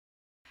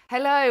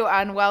Hello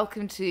and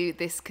welcome to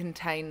This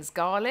Contains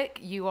Garlic.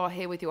 You are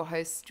here with your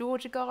hosts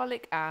Georgia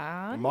Garlic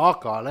and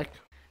Mark Garlic.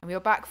 And we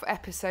are back for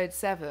episode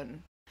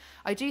 7.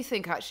 I do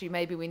think actually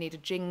maybe we need a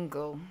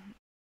jingle.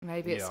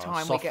 Maybe it's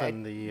time we get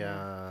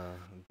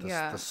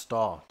the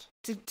start.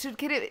 To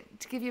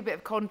give you a bit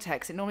of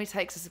context, it normally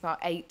takes us about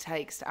 8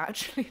 takes to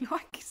actually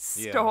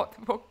start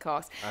the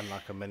podcast. And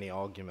like a mini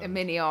argument.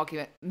 Mini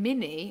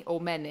or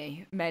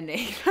many.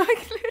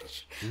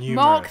 Numerous.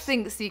 Mark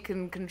thinks he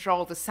can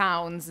control the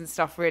sounds and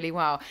stuff really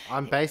well.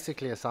 I'm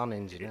basically a sound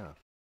engineer.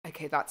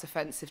 Okay, that's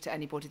offensive to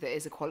anybody that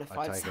is a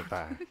qualified I take it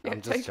back.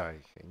 I'm just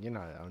joking.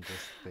 I'm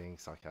just being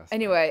sarcastic.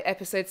 Anyway,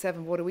 episode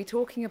 7, what are we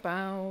talking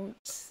about?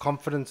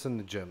 Confidence in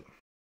the gym.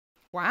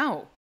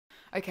 Wow.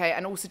 Okay,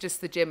 and also just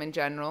the gym in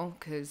general,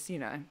 because,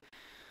 the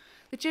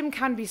gym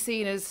can be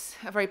seen as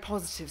a very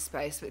positive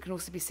space, but it can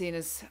also be seen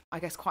as, I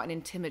guess, quite an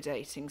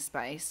intimidating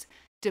space,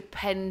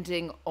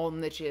 depending on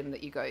the gym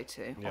that you go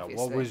to, Yeah, obviously.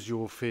 what was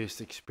your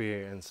first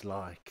experience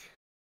like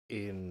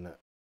in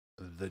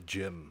the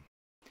gym?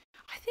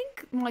 I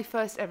think my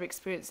first ever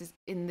experiences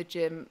in the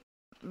gym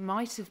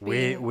might have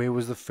been... Where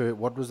was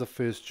what was the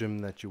first gym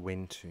that you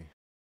went to?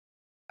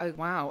 Oh,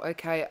 wow,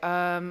 okay.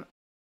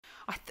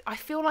 I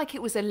feel like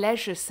it was a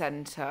leisure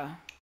centre.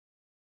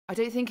 I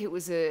don't think it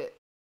was a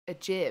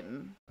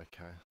gym.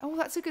 Okay. Oh,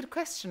 that's a good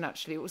question,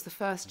 actually. It was the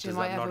first gym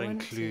I ever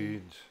went to. Does that not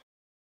include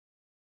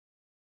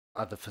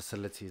other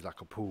facilities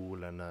like a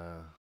pool and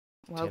a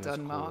Well tennis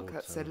done, Mark. court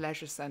That's a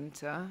leisure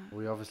centre.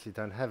 We obviously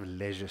don't have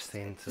leisure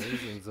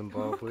centres in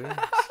Zimbabwe.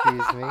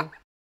 Excuse me.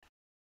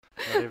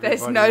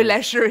 There's no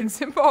leisure in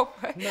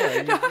Zimbabwe.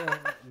 No,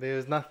 there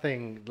was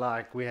nothing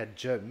like we had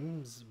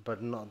gyms, but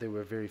they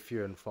were very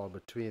few and far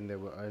between. There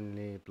were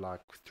only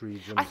like 3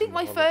 gyms. I think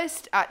my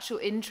first actual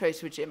intro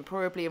to a gym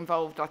probably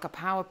involved like a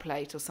power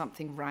plate or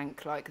something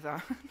rank like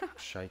that.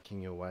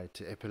 Shaking your way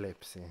to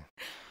epilepsy.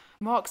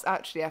 Mark's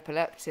actually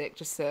epileptic,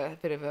 just a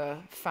bit of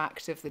a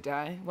fact of the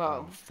day.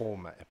 Well,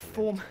 former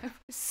epileptic.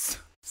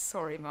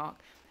 Sorry, Mark.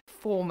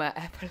 Former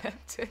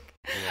epileptic.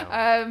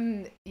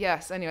 Yeah.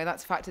 Yes, anyway,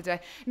 that's a fact today.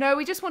 No,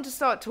 we just want to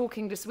start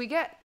talking. We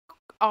get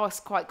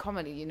asked quite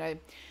commonly,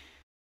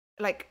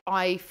 like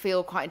I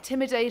feel quite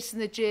intimidated in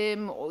the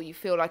gym, or you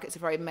feel like it's a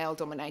very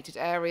male-dominated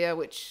area,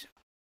 which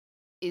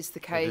is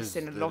the case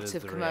in a lot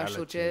of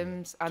commercial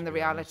gyms, and the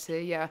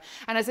reality, yeah.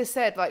 And as I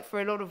said, like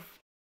for a lot of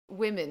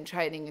women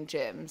training in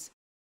gyms,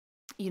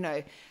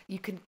 you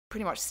can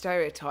pretty much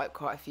stereotype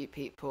quite a few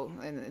people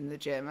in the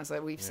gym, as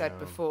we've said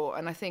before.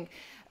 And I think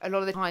a lot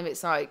of the time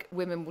it's like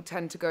women will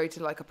tend to go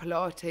to like a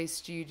Pilates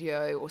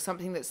studio or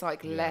something that's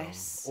like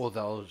less... Or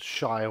they'll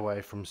shy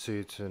away from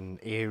certain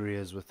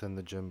areas within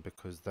the gym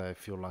because they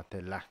feel like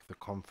they lack the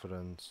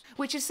confidence.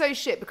 Which is so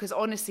shit, because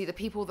honestly, the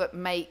people that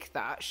make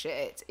that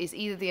shit is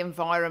either the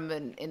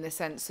environment, in the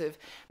sense of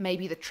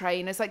maybe the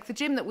trainers. Like the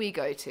gym that we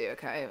go to,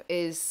 okay,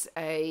 is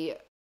a...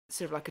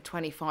 sort of like a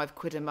 25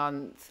 quid a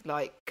month,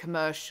 like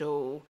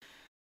commercial.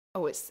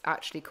 Oh, it's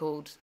actually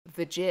called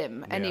The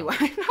Gym. Anyway,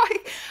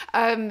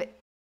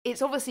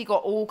 it's obviously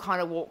got all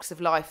kind of walks of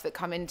life that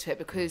come into it,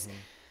 because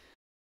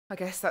I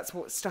guess that's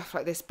what stuff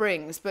like this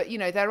brings. But,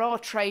 there are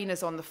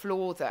trainers on the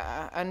floor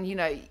there, and,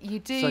 you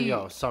do...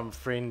 So, some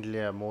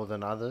friendlier more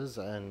than others,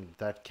 and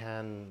that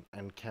can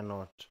and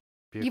cannot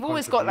be a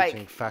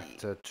contributing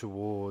factor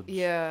towards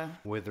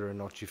whether or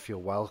not you feel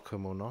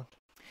welcome or not.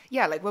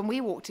 Yeah, like when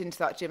we walked into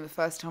that gym the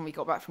first time we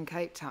got back from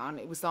Cape Town,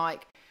 it was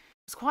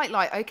quite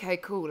like, okay,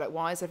 cool, like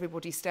why is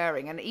everybody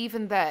staring? And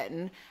even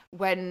then,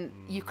 when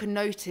you can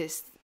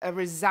notice a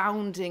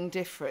resounding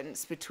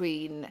difference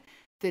between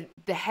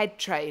the head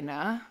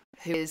trainer,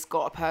 who has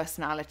got a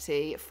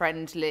personality,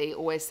 friendly,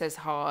 always says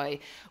hi,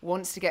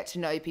 wants to get to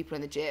know people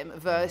in the gym,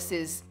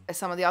 versus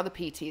some of the other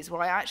PTs,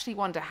 where I actually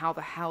wonder how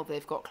the hell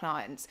they've got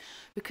clients,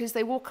 because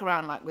they walk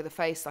around like with a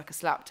face like a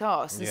slapped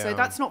ass, and so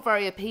that's not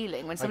very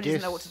appealing when somebody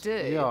doesn't know what to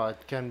do. Yeah,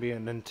 it can be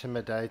an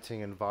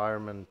intimidating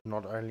environment,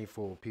 not only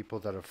for people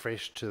that are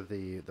fresh to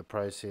the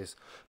process,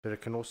 but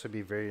it can also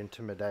be very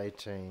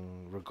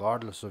intimidating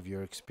regardless of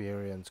your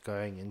experience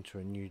going into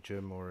a new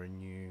gym or a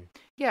new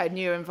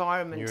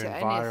environment.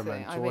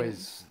 Anything.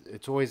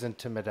 It's always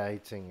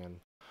intimidating. And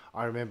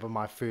I remember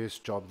my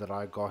first job that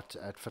I got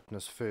at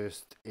Fitness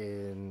First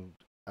in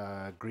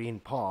Green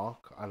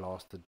Park. I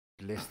lasted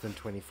less than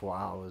 24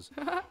 hours.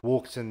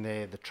 Walked in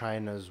there, the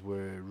trainers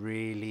were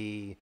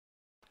really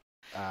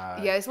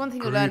it's one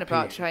thing you learn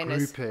about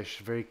trainers. Groupish,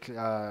 very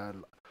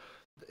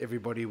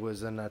everybody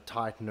was in a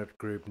tight-knit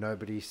group.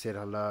 Nobody said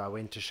hello. I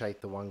went to shake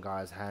the one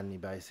guy's hand. He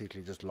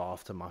basically just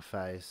laughed in my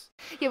face.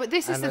 Yeah, but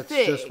this is the thing.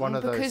 And it's just one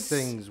of those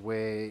things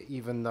where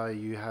even though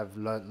you have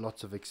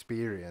lots of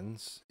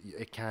experience,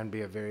 it can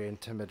be a very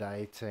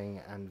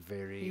intimidating and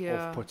very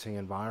off-putting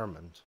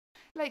environment.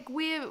 Like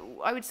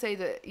I would say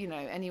that,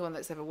 anyone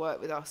that's ever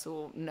worked with us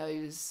or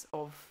knows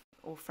of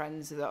or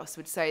friends with us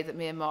would say that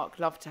me and Mark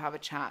love to have a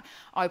chat.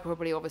 I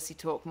probably obviously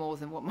talk more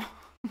than what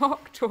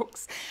Mark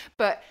talks,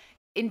 but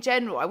in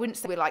general, I wouldn't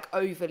say we're like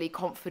overly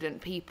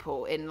confident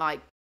people in like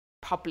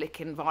public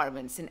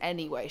environments in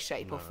any way,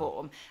 shape or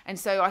form. And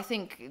so I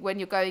think when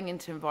you're going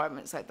into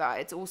environments like that,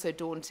 it's also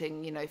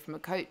daunting, you know, from a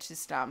coach's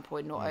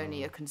standpoint, not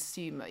only a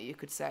consumer, you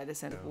could say, in the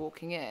sense of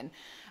walking in.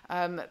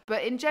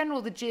 But in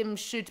general, the gym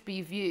should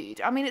be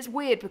viewed. I mean, it's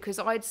weird because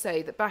I'd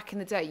say that back in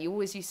the day, you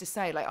always used to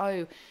say like,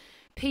 oh,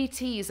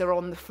 PTs are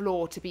on the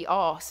floor to be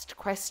asked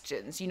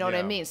questions, you know what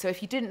I mean? So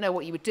if you didn't know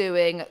what you were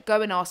doing,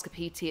 go and ask a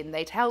PT and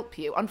they'd help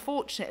you.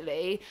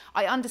 Unfortunately,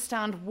 I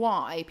understand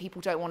why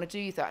people don't want to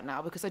do that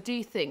now, because I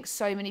do think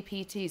so many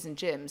PTs and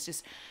gyms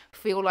just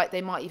feel like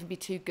they might even be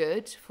too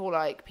good for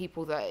like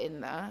people that are in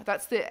there.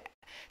 That's the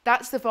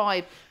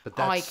vibe but that's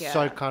I get.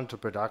 so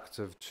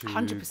counterproductive to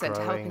 100%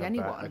 to helping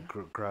anyone.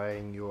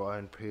 Growing your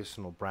own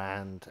personal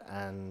brand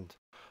and,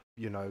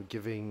 you know,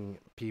 giving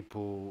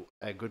people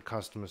a good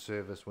customer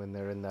service when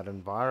they're in that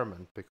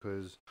environment,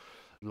 because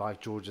like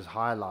George has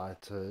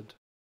highlighted,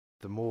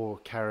 the more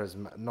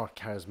not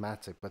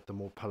charismatic, but the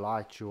more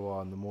polite you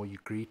are and the more you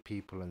greet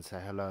people and say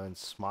hello and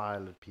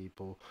smile at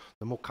people,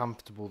 the more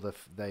comfortable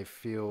they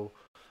feel.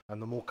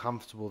 And the more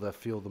comfortable they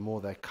feel, the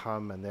more they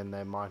come, and then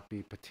they might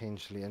be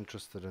potentially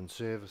interested in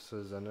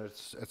services, and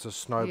it's a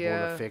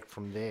snowball effect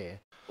from there.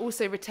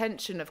 Also,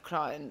 retention of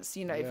clients,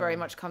 you know, very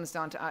much comes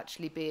down to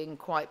actually being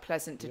quite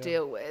pleasant to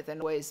deal with,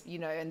 and always, you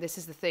know, and this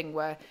is the thing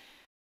where,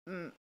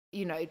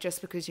 you know,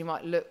 just because you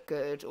might look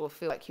good or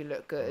feel like you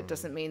look good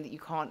doesn't mean that you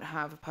can't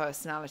have a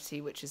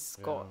personality which has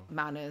got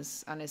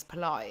manners and is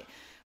polite.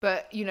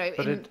 But, you know...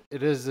 But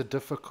it is a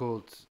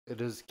difficult...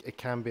 It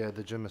can be,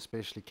 the gym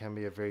especially, can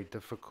be a very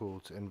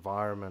difficult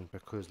environment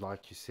because,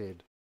 like you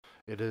said,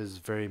 it is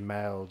very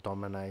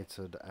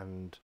male-dominated,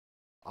 and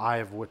I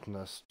have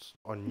witnessed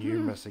on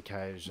numerous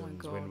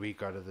occasions when we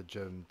go to the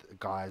gym,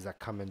 guys that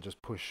come and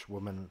just push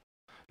women.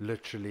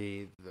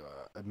 Literally,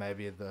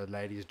 maybe the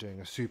lady's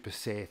doing a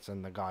superset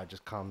and the guy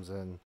just comes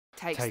in,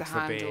 takes the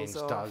bench,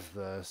 does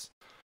this...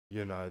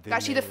 You know,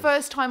 actually, the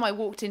first time I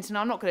walked into, now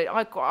I'm not going to,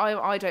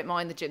 I don't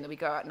mind the gym that we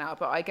go at now,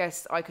 but I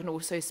guess I can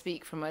also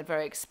speak from a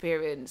very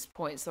experienced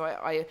point. So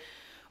I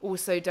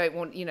also don't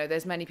want, you know,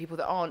 there's many people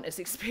that aren't as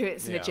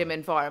experienced in a gym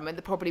environment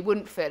that probably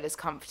wouldn't feel as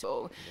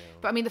comfortable.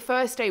 But I mean, the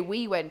first day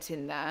we went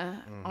in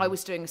there, I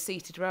was doing a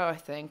seated row, I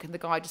think, and the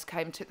guy just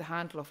came and took the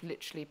handle off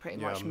literally pretty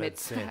much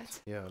mid-set.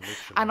 Yeah, literally.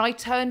 And I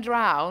turned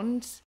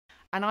around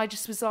and I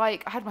just was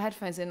like, I had my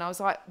headphones in and I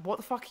was like, what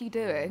the fuck are you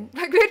doing?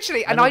 Like,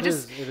 literally. And I don't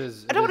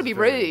want to be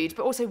rude,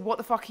 but also, what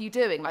the fuck are you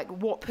doing? Like,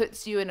 what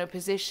puts you in a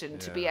position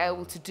to be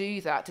able to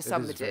do that to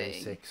somebody? It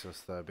is very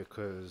sexist, though,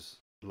 because,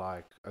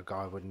 like, a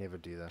guy would never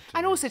do that.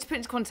 And also, to put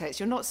into context,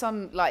 you're not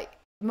some, like,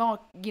 Mark,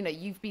 you know,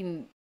 you've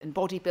been in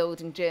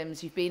bodybuilding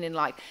gyms, you've been in,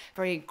 like,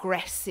 very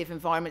aggressive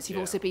environments, you've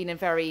also been in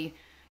very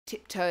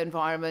tiptoe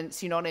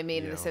environments, you know what I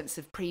mean, in the sense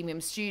of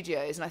premium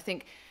studios. And I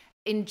think...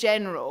 in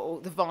general,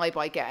 the vibe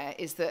I get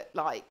is that,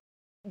 like,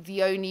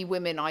 the only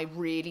women I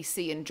really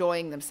see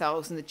enjoying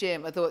themselves in the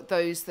gym are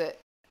those that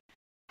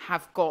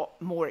have got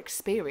more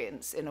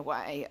experience in a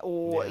way,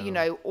 or, you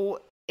know, or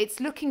it's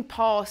looking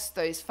past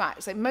those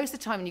facts. Like, most of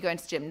the time when you go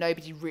into the gym,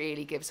 nobody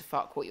really gives a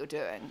fuck what you're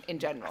doing in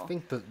general. I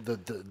think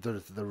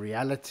the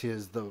reality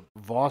is the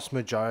vast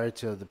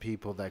majority of the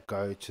people that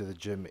go to the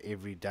gym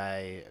every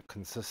day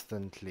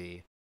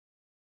consistently...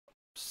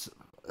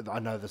 I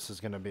know this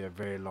is going to be a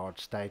very large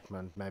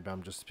statement, maybe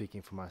I'm just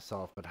speaking for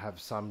myself, but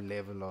have some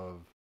level of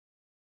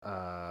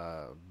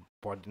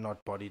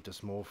not body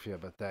dysmorphia,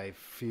 but they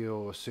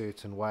feel a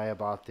certain way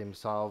about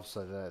themselves,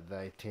 so that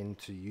they tend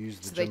to use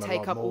the gym a lot more. So they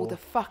take up all the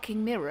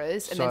fucking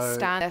mirrors and then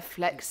stand there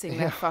flexing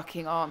their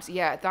fucking arms.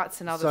 Yeah,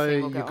 that's another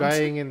thing we'll go on to. So you're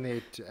going in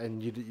there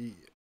and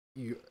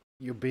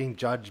you're being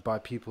judged by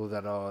people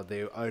that are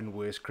their own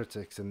worst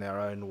critics in their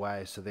own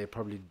way, so they're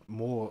probably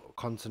more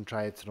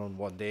concentrated on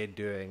what they're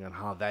doing and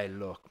how they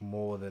look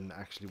more than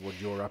actually what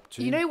you're up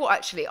to. You know what,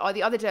 actually,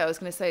 the other day, I was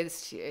going to say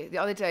this to you, the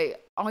other day,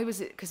 I was,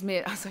 because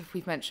as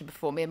we've mentioned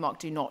before, me and Mark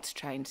do not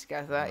train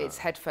together. No. It's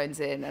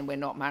headphones in and we're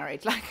not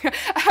married. Like,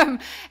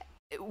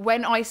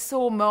 when I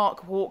saw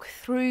Mark walk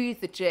through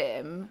the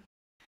gym,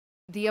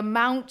 the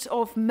amount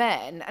of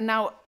men, and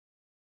now,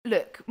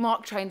 look,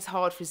 Mark trains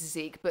hard for his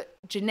physique, but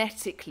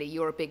genetically,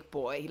 you're a big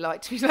boy.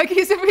 Like, he's a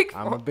big boy.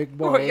 I'm a big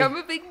boy. I'm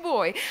a big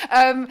boy.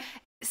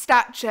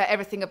 Stature,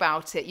 everything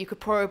about it, you could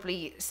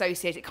probably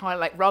associate it kind of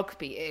like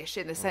rugby-ish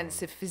in the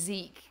sense of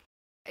physique,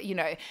 you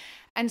know.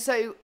 And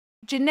so,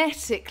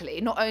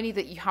 genetically, not only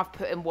that you have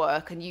put in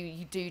work and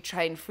you do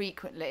train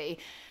frequently,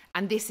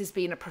 and this has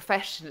been a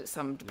profession at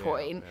some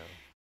point,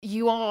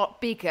 you are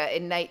bigger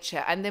in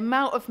nature. And the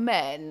amount of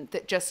men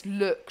that just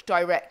look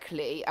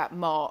directly at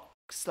Mark,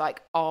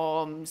 like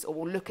arms,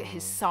 or look at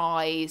his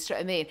size, do you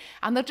know what I mean?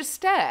 And they'll just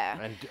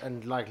stare.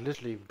 And like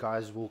literally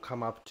guys will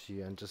come up to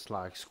you and just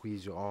like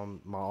squeeze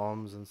my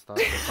arms and stuff.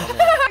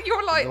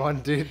 You're like, one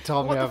dude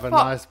told me I have a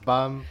nice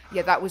bum.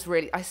 Yeah, that was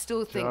really, I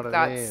still think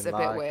that's a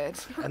bit weird.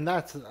 And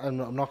that's,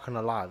 I'm not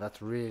gonna lie, that's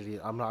really,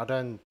 I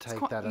don't take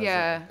that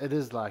as it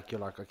is like,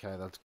 you're like, okay,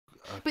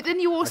 But then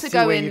you I also see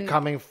go where in. you're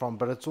coming from,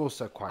 but it's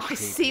also quite I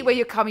creepy. see where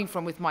you're coming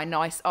from with my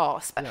nice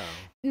arse. But Yeah.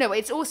 no,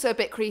 it's also a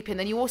bit creepy. And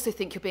then you also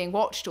think you're being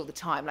watched all the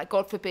time. Like,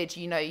 God forbid,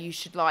 you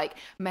should like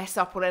mess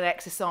up on an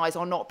exercise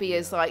or not be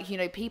as like,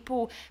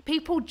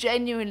 people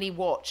genuinely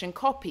watch and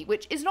copy,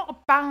 which is not a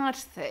bad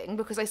thing,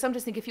 because I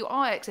sometimes think if you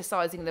are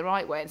exercising the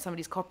right way and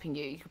somebody's copying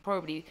you, you could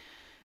probably,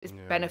 it's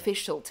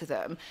beneficial to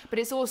them. But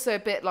it's also a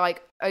bit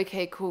like,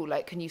 okay, cool,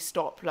 like, can you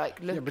stop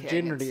like looking? Yeah, but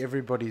generally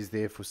everybody's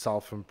there for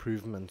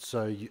self-improvement.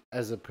 So you,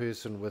 as a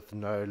person with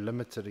no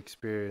limited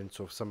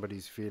experience, or if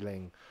somebody's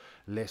feeling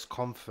less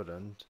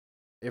confident,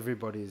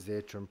 everybody is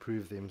there to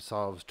improve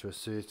themselves to a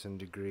certain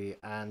degree.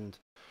 And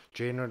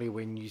generally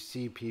when you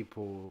see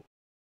people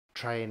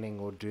training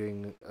or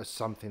doing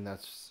something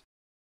that's,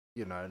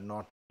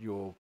 not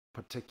your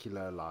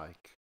particular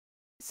like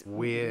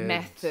weird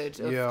method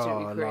of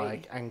to agree.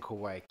 like ankle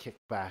weight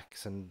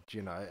kickbacks, and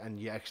and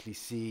you actually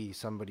see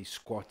somebody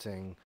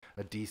squatting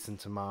a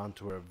decent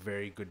amount or a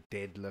very good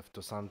deadlift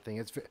or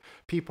something,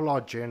 people are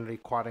generally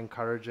quite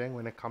encouraging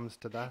when it comes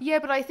to that. Yeah,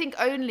 but I think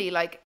only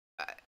like,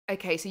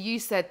 okay, so you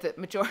said that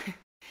majority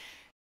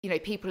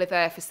people are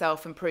there for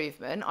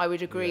self-improvement. I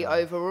would agree.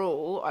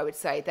 Overall, I would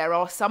say there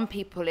are some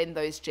people in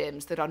those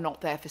gyms that are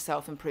not there for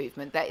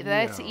self-improvement. They're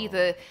there to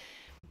either.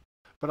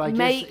 But I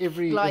guess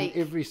in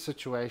every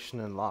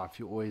situation in life,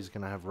 you're always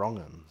going to have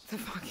wrong-uns. The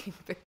fucking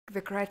the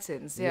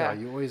cretins, Yeah,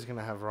 you're always going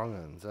to have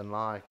wrong-uns, and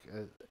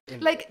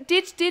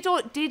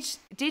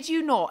did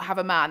you not have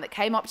a man that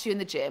came up to you in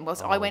the gym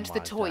whilst I went to the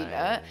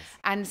toilet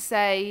and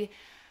say,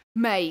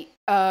 mate,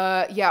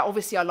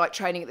 obviously I like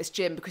training at this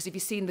gym because have you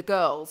seen the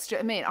girls? Do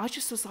you know what I mean? I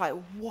just was like,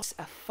 what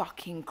a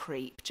fucking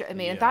creep. Do you know what I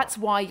mean? Yeah. And that's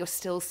why you're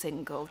still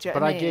single. Do you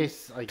know what I mean?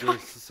 I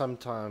guess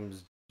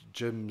sometimes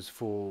gyms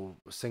for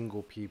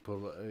single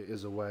people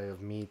is a way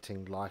of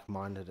meeting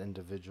like-minded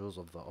individuals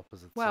of the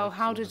opposite sex. Well,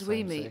 how or the did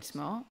we same meet, sex.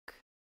 Mark?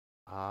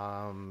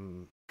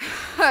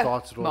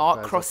 Started Mark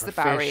off as crossed a the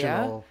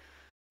barrier.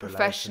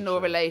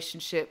 professional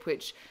Relationship,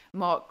 which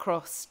Mark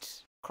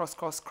crossed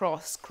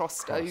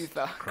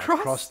over.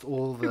 crossed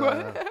all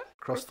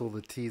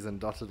the T's and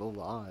dotted all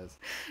the I's.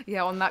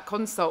 Yeah, on that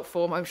consult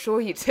form, I'm sure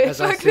you did.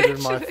 As I said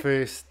in my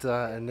first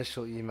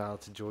initial email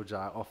to Georgia,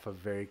 I offer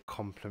very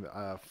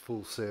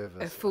full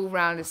service. A full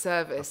round of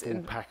service. A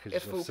full package a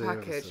full of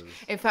package. services.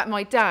 In fact,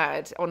 my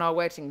dad, on our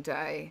wedding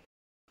day,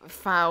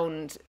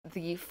 found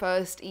the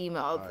first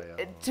email.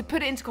 To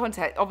put it into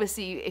context,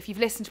 obviously, if you've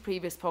listened to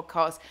previous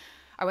podcasts,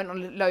 I went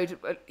on a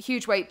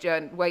huge weight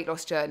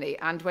loss journey,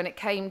 and when it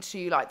came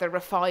to like the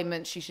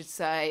refinements, you should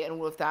say, and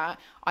all of that,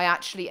 I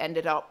actually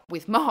ended up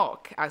with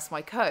Mark as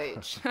my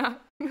coach.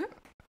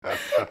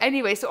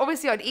 Anyway, so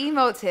obviously I'd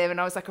emailed him,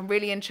 and I was like, I'm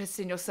really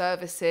interested in your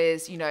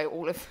services,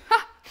 all of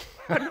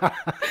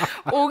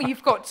all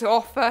you've got to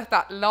offer,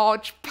 that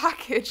large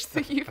package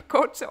that you've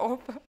got to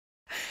offer.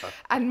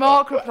 And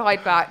Mark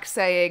replied back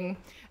saying,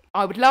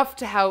 I would love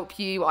to help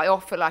you. I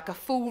offer like a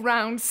full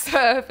round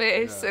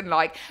service and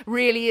like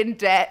really in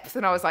depth.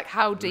 And I was like,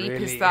 how deep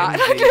Really is that?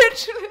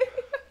 Literally.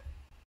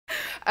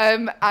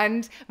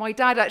 And my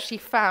dad actually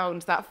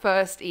found that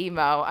first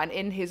email, and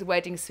in his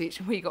wedding speech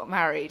when we got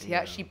married, he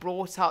actually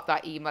brought up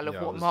that email of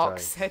what Mark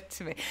said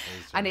to me.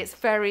 And it's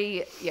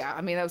very,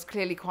 there was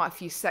clearly quite a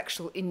few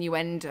sexual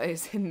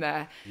innuendos in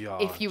there,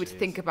 if you would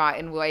think about it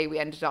in the way we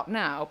ended up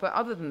now. But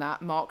other than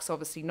that, Mark's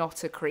obviously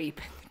not a creep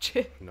in the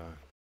gym.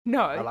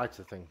 No. I like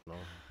to think no.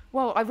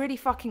 Well, I really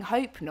fucking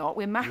hope not.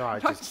 We're married. No, I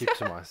just keep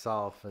to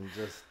myself and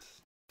just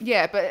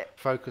but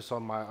focus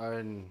on my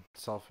own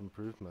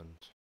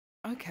self-improvement.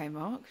 Okay,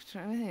 Mark. Do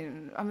you know what I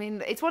mean? I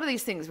mean, it's one of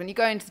these things when you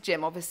go into the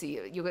gym,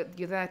 obviously you're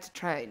there to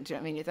train. Do you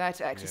know what I mean? You're there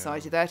to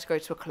exercise. You're there to go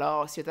to a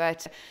class. You're there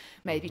to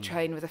maybe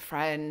train with a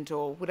friend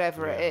or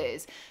whatever it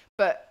is.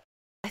 But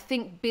I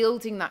think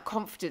building that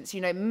confidence,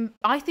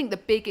 I think the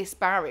biggest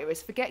barrier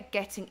is forget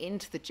getting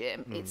into the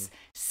gym. It's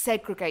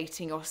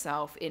segregating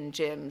yourself in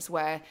gyms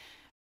where,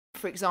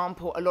 for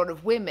example, a lot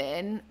of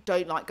women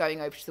don't like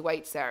going over to the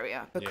weights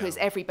area because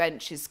every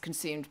bench is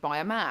consumed by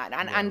a man,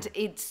 and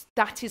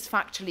that is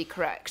factually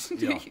correct.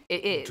 It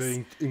is.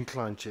 Doing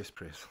incline chest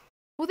press.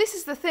 Well, this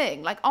is the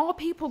thing. Like, are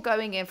people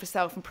going in for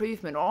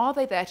self-improvement, or are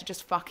they there to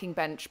just fucking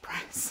bench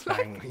press?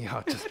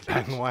 Just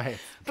bang away.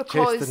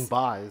 Because chest and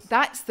buys.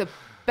 That's the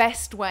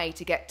best way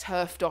to get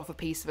turfed off a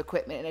piece of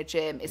equipment in a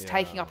gym is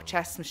taking up a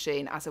chest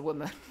machine as a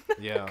woman.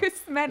 Because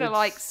men are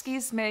like,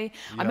 excuse me,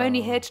 I'm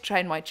only here to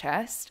train my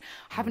chest.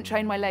 I haven't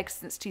trained my legs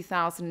since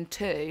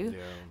 2002.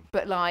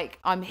 But like,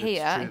 I'm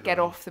here and get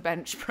off the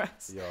bench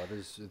press. Yeah,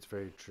 it's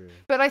very true.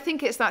 But I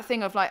think it's that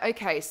thing of like,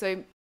 okay,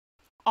 so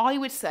I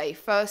would say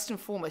first and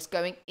foremost,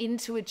 going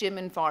into a gym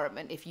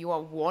environment, if you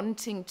are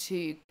wanting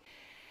to,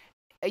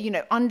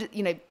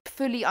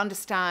 fully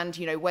understand,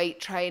 weight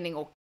training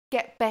or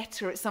get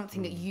better at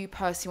something that you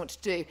personally want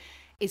to do,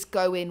 is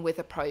go in with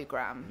a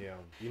program. Yeah,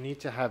 you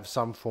need to have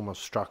some form of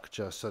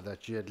structure so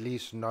that you at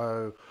least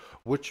know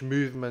which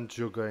movement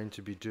you're going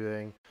to be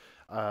doing,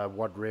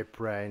 what rep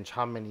range,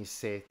 how many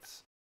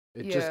sets.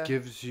 It just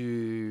gives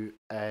you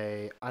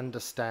a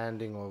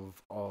understanding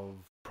of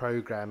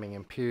programming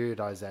and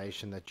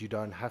periodization that you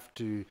don't have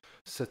to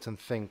sit and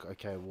think,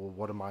 okay, well,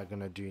 what am I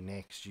going to do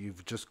next?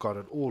 You've just got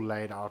it all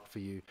laid out for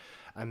you.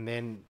 And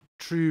then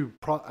true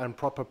and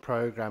proper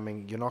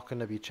programming, you're not going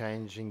to be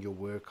changing your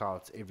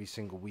workouts every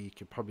single week.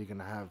 You're probably going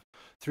to have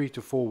 3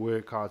 to 4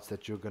 workouts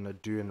that you're going to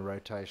do in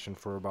rotation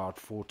for about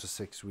 4 to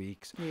 6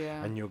 weeks.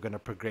 Yeah. And you're going to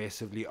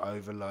progressively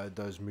overload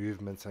those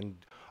movements, and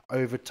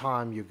over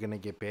time you're going to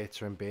get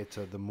better and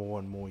better the more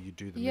and more you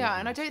do the Yeah, movements.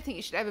 and I don't think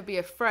you should ever be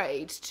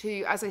afraid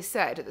to, as I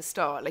said at the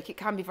start, like it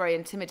can be very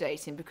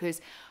intimidating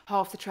because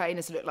half the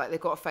trainers look like they've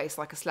got a face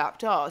like a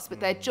slapped arse, but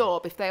their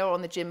job, if they are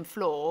on the gym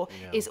floor,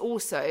 is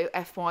also,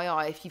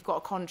 FYI, if you've got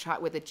a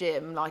contract with a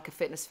gym like a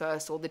Fitness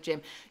First or the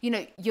gym, you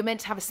know, you're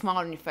meant to have a smile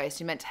on your face.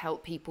 You're meant to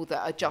help people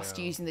that are just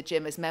using the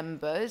gym as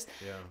members.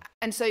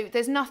 And so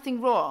there's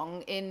nothing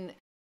wrong in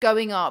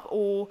going up,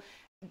 or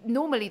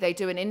normally they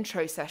do an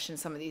intro session,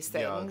 some of these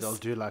things. Yeah, they'll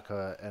do like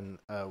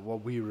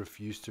what we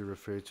used to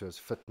refer to as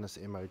fitness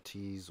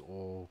MOTs,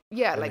 or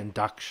an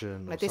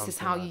induction. Like or this is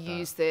how you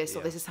use this,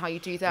 or this is how you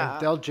do that.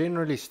 And they'll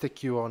generally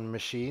stick you on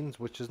machines,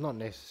 which is not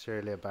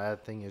necessarily a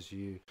bad thing,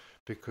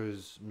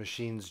 because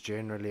machines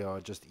generally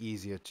are just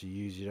easier to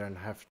use. You don't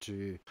have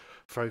to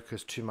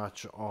focus too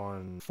much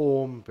on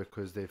form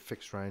because they're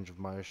fixed range of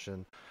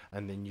motion,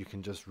 and then you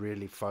can just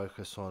really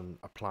focus on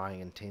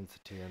applying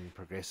intensity and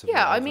progressively.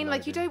 Yeah, I mean,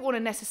 like you don't want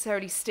to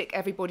necessarily stick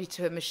everybody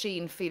to a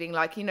machine feeling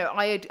like, you know,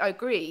 I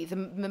agree.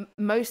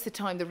 Most of the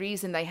time, the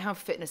reason they have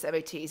fitness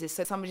MOTs is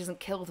so somebody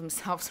doesn't kill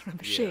themselves on a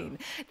machine.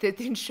 The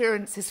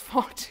insurance is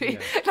far too,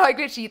 like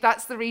literally,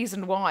 that's the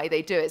reason why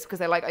they do it. It's because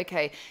they're like,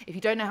 okay, if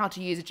you don't know how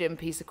to use a gym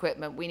piece of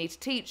equipment, we need to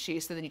teach you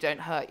so then you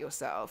don't hurt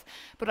yourself.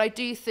 But I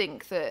do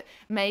think that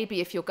maybe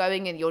if you're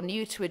going in, you're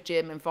new to a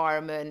gym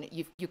environment,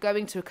 you're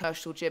going to a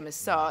commercial gym as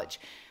such,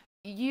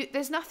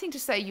 there's nothing to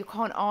say you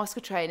can't ask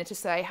a trainer to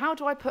say, how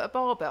do I put a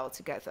barbell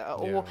together?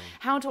 Or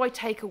how do I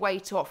take a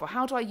weight off? Or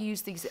how do I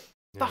use these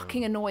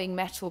fucking annoying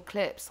metal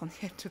clips on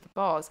the end of the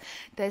bars?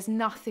 There's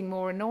nothing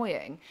more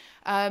annoying.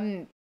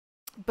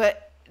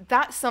 But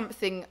that's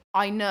something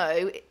I know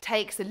it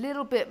takes a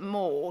little bit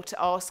more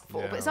to ask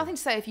for. But it's nothing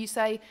to say if you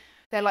say,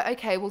 they're like,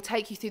 okay, we'll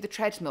take you through the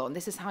treadmill, and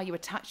this is how you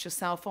attach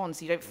yourself on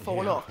so you don't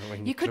fall off.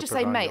 You could just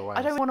say, mate,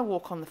 I don't want to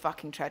walk on the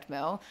fucking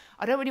treadmill.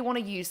 I don't really want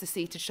to use the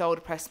seated shoulder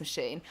press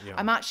machine.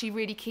 I'm actually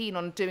really keen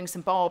on doing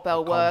some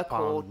barbell work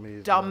or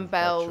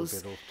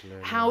dumbbells.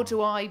 How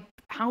do I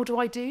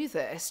do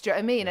this? Do you know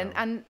what I mean?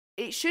 And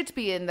it should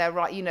be in their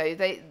right, you know,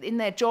 in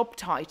their job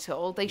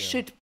title, they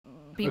should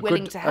be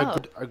willing to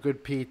help. A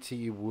good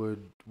PT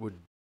would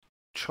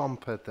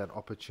chomp at that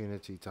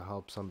opportunity to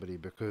help somebody,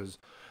 because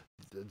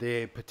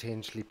they're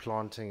potentially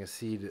planting a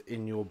seed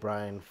in your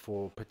brain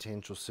for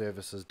potential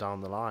services down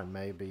the line.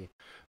 Maybe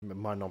it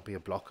might not be a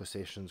block of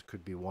sessions,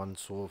 could be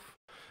once off,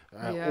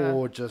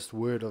 or just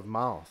word of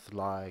mouth.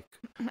 Like,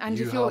 and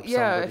you help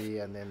somebody,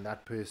 and then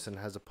that person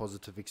has a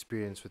positive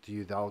experience with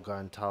you, they'll go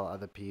and tell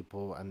other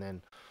people, and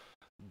then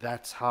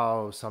that's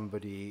how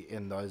somebody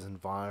in those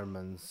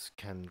environments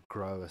can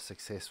grow a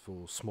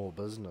successful small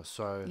business.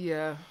 So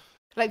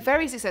like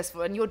very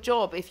successful. And your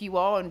job, if you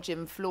are on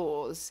gym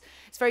floors,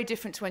 it's very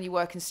different to when you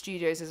work in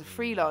studios as a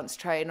freelance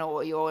trainer,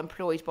 or you're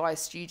employed by a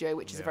studio,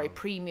 which is a very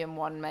premium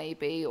one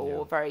maybe,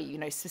 or very, you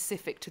know,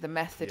 specific to the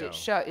method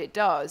it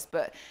does.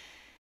 But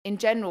in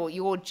general,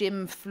 your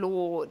gym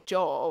floor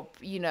job,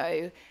 you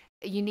know,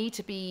 you need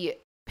to be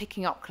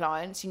picking up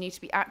clients, you need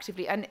to be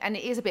actively, and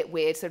it is a bit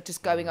weird sort of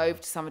just going over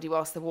to somebody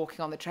whilst they're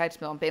walking on the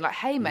treadmill and being like,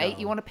 hey mate,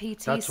 you want a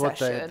PT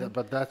session?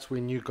 But that's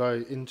when you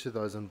go into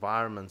those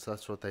environments,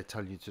 that's what they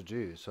tell you to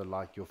do. So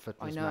like your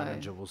fitness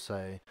manager will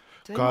say,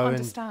 go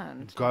and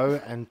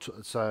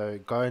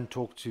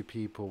talk to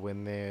people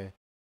when they're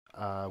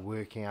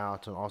working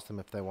out and ask them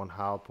if they want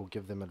help or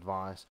give them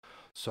advice.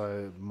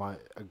 So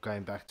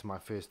going back to my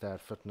first day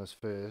at Fitness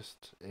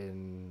First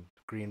in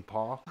Green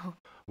Park,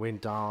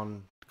 went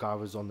down, the guy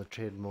was on the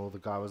treadmill, the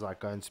guy was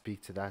like, go and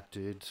speak to that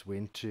dude.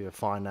 Went to a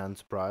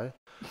finance bro,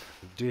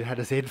 the dude had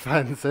his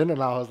headphones in,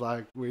 and I was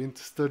like,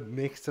 stood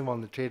next to him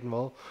on the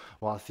treadmill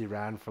whilst he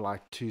ran for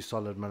like 2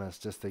 solid minutes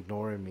just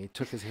ignoring me.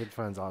 Took his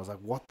headphones out, I was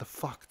like, what the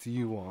fuck do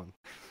you want?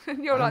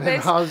 And you're like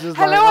this,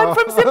 hello, I'm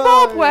from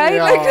Zimbabwe.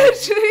 Like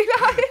literally,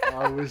 like,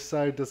 I was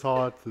so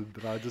disheartened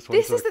that I just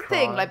wanted to cry. This is the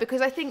thing, like,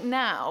 because I think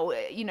now,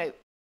 you know,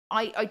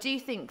 I do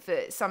think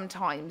that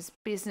sometimes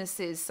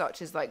businesses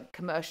such as like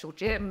commercial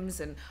gyms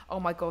and,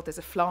 oh my God, there's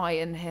a fly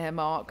in here,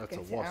 Mark. That's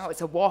a wasp. wasp.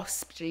 It's a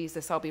wasp.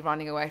 Jesus, I'll be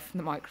running away from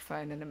the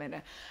microphone in a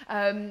minute.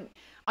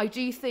 I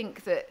do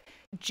think that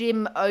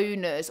gym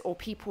owners or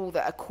people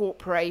that are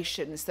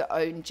corporations that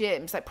own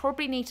gyms, like,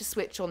 probably need to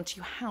switch on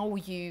to how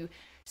you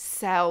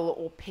sell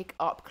or pick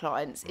up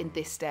clients in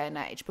this day and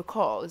age,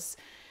 because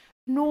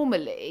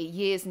normally,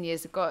 years and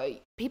years ago,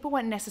 people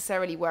weren't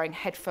necessarily wearing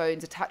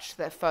headphones attached to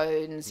their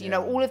phones, you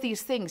know, all of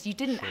these things. You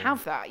didn't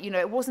have that, you know,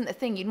 it wasn't a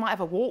thing. You might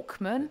have a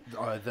Walkman.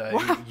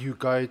 You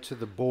go to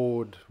the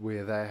board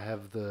where they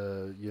have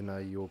the, you know,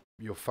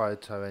 your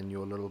photo and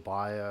your little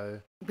bio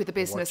with the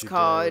business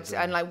card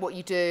and like what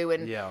you do,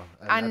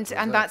 and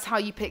that's how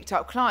you picked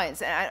up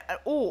clients.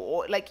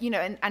 Or like, you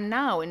know, and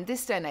now in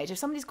this day and age, if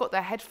somebody's got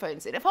their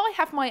headphones in, if I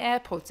have my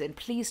AirPods in,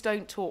 please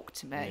don't talk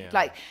to me.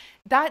 Like,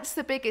 that's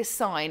the biggest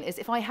sign, is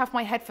if I have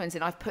my headphones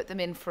in, I've put them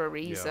in for a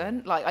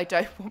reason. Like, I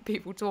don't want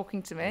people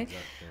talking to me.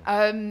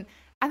 Exactly.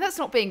 And that's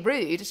not being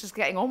rude, it's just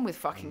getting on with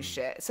fucking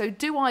shit. So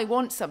do I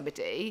want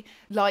somebody,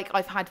 like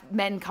I've had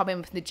men come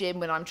in from the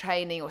gym when I'm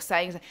training or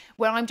saying,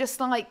 where I'm just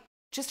like,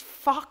 just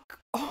fuck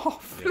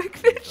off.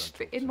 Like,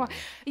 literally in my,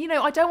 you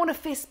know, I don't want to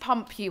fist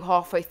pump you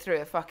halfway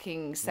through a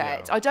fucking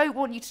set. I don't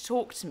want you to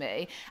talk to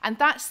me. And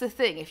that's the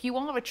thing. If you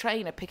are a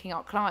trainer picking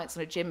up clients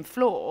on a gym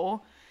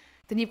floor,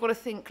 then you've got to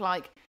think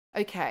like,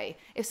 okay,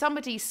 if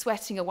somebody's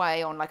sweating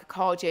away on like a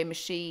cardio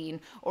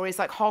machine or is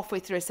like halfway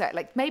through a set,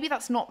 like maybe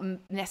that's not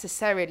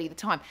necessarily the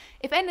time.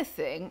 If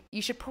anything,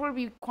 you should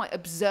probably be quite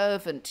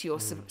observant to your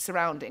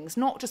surroundings,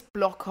 not just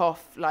block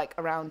off like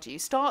around you.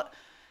 Start,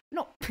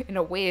 not in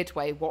a weird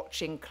way,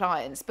 watching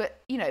clients,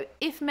 but you know,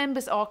 if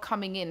members are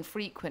coming in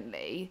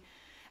frequently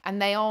and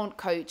they aren't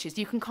coaches,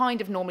 you can kind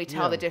of normally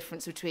tell the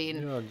difference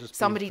between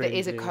somebody that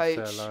is a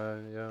coach.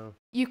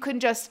 You can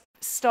just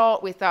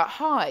start with that,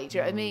 hi, do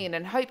you know what I mean,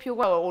 and hope you're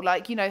well, or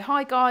like, you know,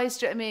 hi guys,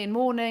 do you know what I mean,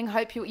 morning,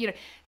 hope you know,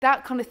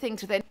 that kind of thing,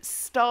 to then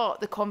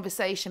start the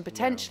conversation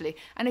potentially.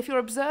 And if you're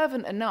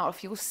observant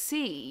enough, you'll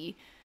see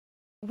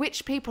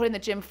which people in the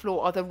gym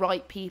floor are the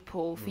right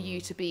people for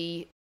you to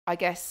be, I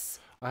guess,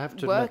 I have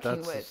to working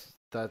admit, with.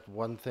 That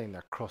one thing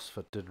that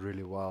CrossFit did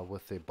really well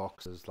with their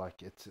boxes,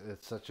 like it's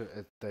such a,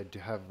 they do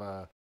have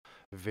a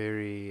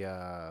very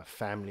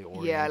family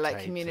oriented,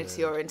 like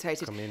community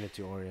orientated,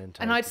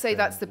 and I'd say thing,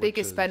 that's the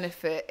biggest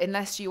benefit,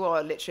 unless you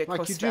are literally a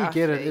like, CrossFit you do athlete.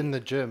 get it in the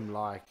gym,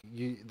 like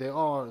there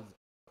are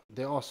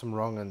some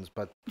wrong-uns,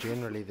 but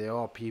generally there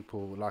are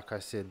people, like I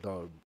said,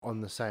 though, on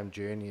the same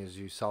journey as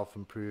you,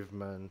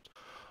 self-improvement,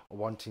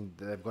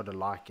 they've got a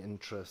like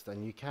interest,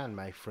 and you can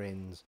make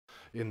friends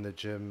in the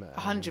gym.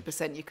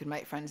 100% you can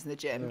make friends in the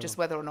gym, just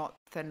whether or not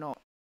they're not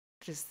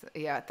just,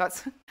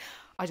 that's,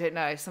 I don't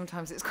know,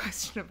 sometimes it's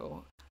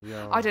questionable.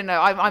 I don't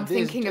know, I'm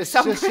thinking of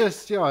something.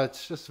 It's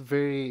just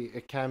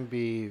it can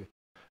be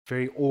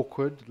very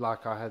awkward.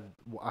 Like I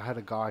had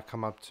a guy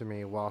come up to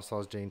me whilst I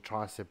was doing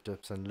tricep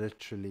dips and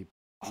literally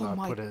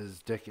put his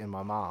dick in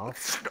my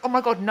mouth. Oh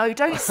my God, no,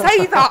 don't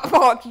say that,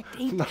 Mark.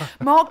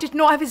 Mark did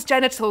not have his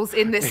genitals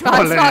in this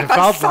man's mouth.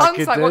 That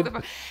sounds like what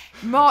the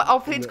Mark, I'll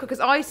put it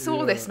because I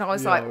saw this and I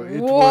was like,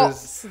 what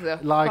the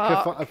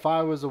fuck? If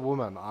I was a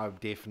woman, I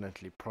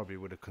definitely probably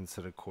would have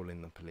considered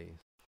calling the police.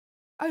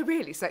 Oh,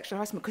 really? Sexual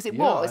harassment? Because it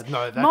was.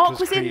 No, Mark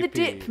was in the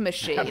dip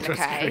machine,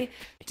 okay?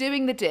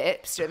 Doing the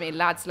dips, do you know what I mean?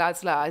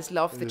 Lads,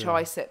 love the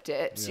tricep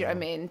dips, you know what I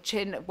mean?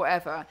 Chin,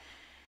 whatever.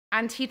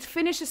 And he'd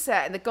finished a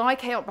set and the guy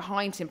came up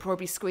behind him,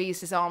 probably squeezed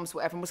his arms,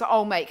 whatever, and was like,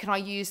 oh, mate, can I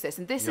use this?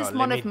 And this is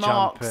one of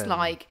Mark's,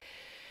 like...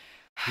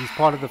 He's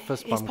part of the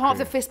fist pump He's part of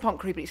the fist pump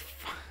crew, but he's...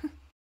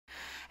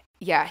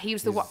 Yeah, he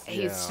was the one.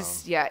 He's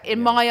just,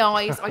 in my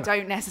eyes, I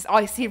don't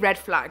necessarily, I see red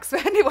flags. So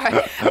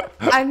anyway,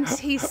 and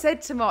he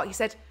said to Mark, he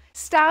said,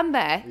 stand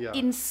there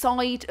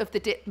inside of the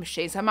dip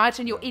machine. So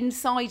imagine you're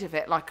inside of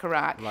it like a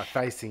rat. Like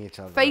facing each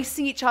other.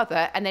 Facing each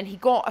other. And then he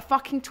got a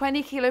fucking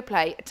 20-kilo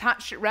plate,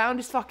 attached it round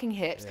his fucking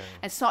hips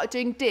and started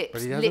doing dips.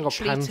 But he hasn't got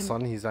pants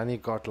on. He's only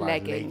got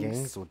like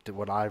leggings, or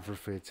what I've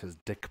referred to as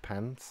dick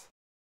pants.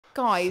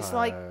 Guys, so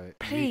like,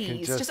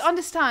 please, just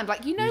understand.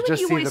 Like, you know, when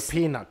just you see always... the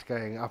peanut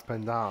going up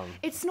and down.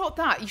 It's not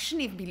that. You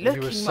shouldn't even be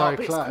looking, was Mark, so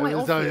but it's quite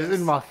obvious. It was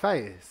in my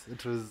face.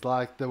 It was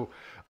like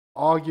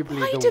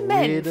arguably Why the do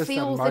men weirdest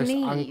feel and the most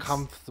need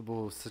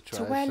uncomfortable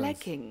situation. to wear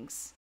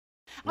leggings?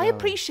 I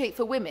appreciate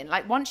for women,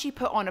 like, once you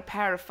put on a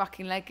pair of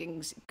fucking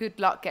leggings, good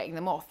luck getting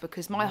them off,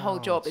 because my whole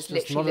job is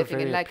literally living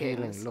in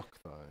leggings. Look,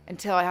 though,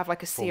 until I have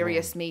like a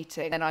serious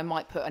meeting, then I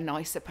might put a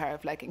nicer pair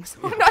of leggings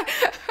on.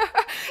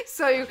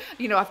 So,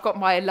 you know, I've got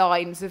my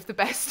lines of the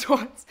best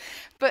ones.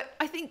 But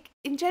I think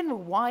in general,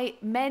 why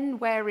men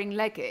wearing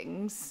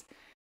leggings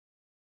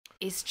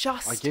is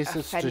just I guess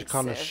offensive. It's to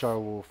kind of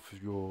show off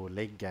your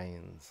leg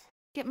gains.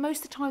 Yeah,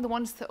 most of the time the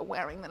ones that are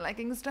wearing the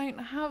leggings don't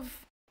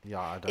have... Yeah,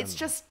 I don't... It's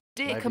just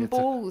dick and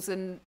balls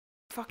and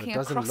fucking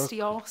a crusty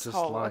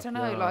arsehole. Like, I don't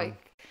know,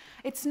 like...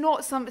 It's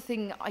not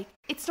something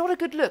it's not a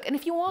good look. And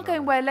if you are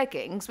going to wear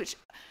leggings, which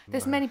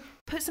there's many,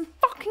 put some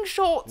fucking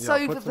shorts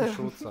over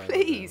them,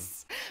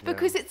 please.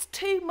 Because it's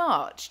too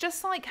much.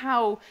 Just like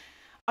how,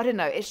 I don't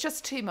know, it's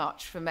just too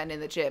much for men in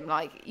the gym.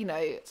 Like, you know.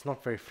 It's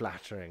not very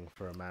flattering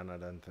for a man, I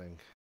don't think.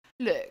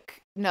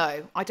 Look,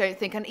 No, I don't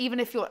think. And even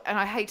if and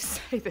I hate to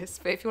say this,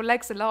 but if your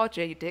legs are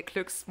larger, your dick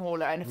looks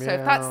smaller. And so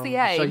if that's the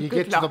aim, so you good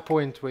get to the luck.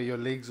 point where your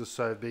legs are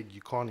so big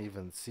you can't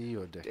even see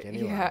your dick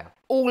anyway. Yeah,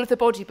 all of the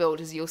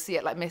bodybuilders you'll see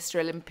it like Mr.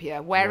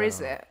 Olympia. Where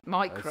is it?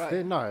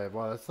 Micro. No,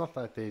 it's not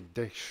like their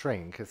dick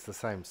shrink. It's the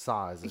same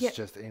size. It's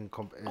just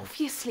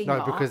Obviously no,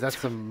 not. because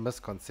that's a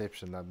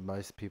misconception that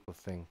most people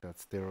think that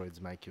steroids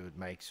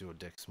makes your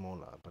dick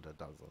smaller, but it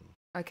doesn't.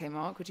 Okay,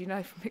 Mark, would you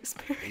know from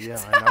experience?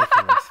 Yeah, I know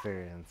from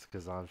experience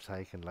because I've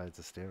taken loads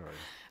of steroids.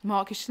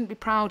 Mark, you shouldn't be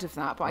proud of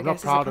that, but I'm I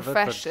guess not as a proud of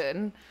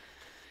profession,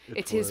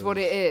 it is what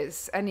it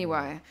is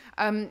anyway.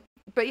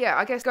 But yeah,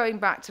 I guess going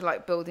back to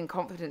like building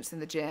confidence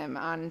in the gym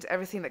and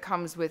everything that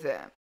comes with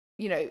it,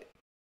 you know,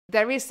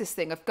 there is this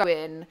thing of go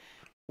in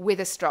with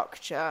a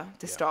structure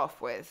to start off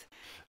with.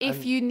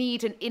 If you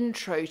need an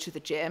intro to the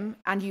gym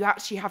and you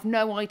actually have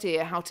no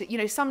idea how to, you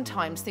know,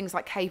 sometimes things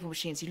like cable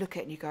machines, you look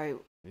at it and you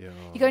go,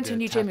 you go into a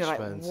new gym, you're like,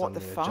 what the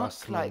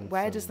fuck? Like,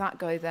 where does that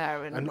go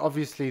there? And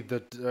obviously,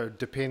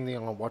 depending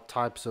on what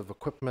types of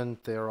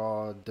equipment there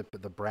are,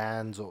 the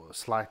brands are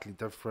slightly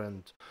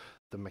different,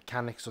 the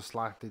mechanics are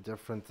slightly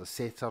different, the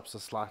setups are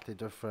slightly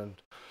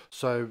different.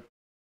 So,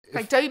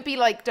 like, don't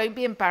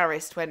be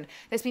embarrassed when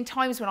there's been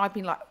times when I've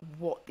been like,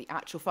 what the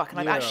actual fuck? And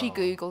I've actually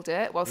Googled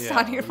it while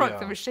standing in front of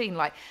the machine,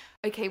 like,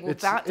 okay, well,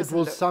 it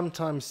will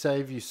sometimes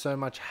save you so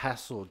much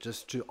hassle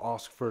just to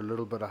ask for a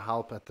little bit of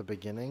help at the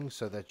beginning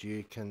so that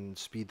you can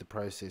speed the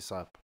process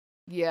up.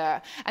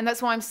 Yeah, and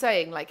that's why I'm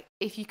saying, like,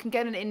 if you can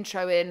get an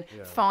intro in,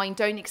 fine,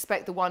 don't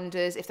expect the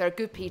wonders. If they're a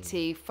good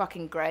PT,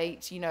 fucking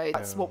great. You know,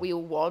 that's what we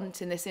all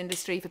want in this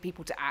industry, for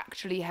people to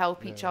actually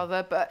help each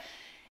other. But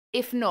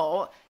if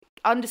not,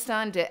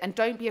 understand it and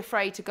don't be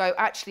afraid to go,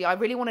 actually, I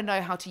really want to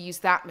know how to use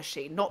that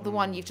machine, not the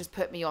one you've just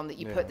put me on that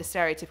you put the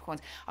stereotypical ones.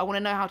 I want to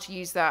know how to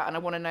use that, and I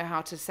want to know how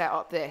to set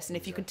up this. And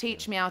if you can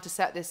teach me how to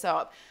set this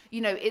up,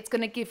 you know, it's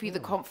going to give you the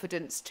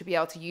confidence to be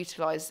able to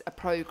utilize a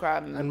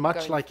program. And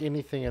much like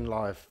anything in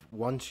life,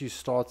 once you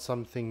start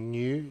something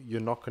new,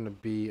 you're not going to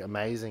be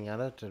amazing at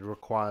it. It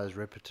requires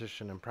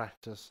repetition and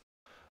practice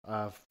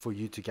for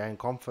you to gain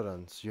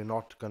confidence. You're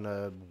not going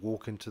to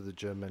walk into the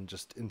gym and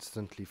just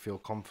instantly feel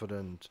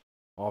confident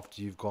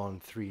after you've gone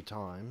 3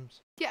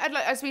 times. Yeah, and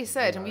like, as we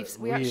said, and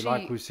we actually,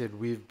 like we said,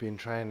 we've been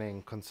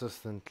training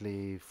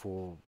consistently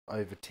for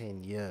over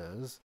 10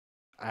 years,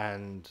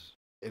 and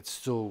it's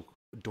still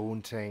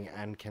daunting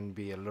and can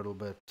be a little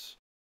bit,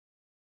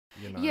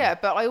 you know. Yeah,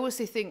 but I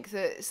also think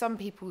that some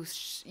people,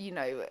 you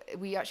know,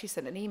 we actually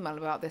sent an email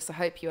about this. I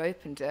hope you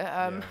opened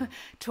it,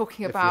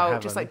 talking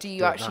about just like, do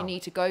you actually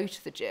need to go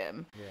to the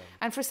gym? Yeah.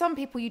 And for some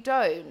people you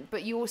don't,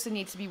 but you also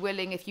need to be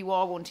willing, if you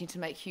are wanting to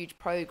make huge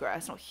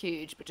progress, not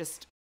huge, but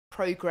just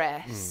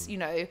progress, you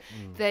know,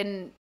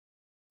 then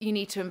you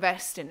need to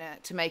invest in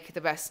it to make the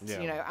best,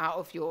 you know, out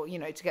of your, you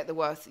know, to get the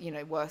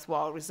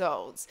worthwhile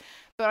results.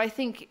 But I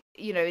think,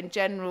 you know, in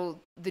general,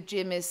 the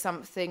gym is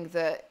something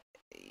that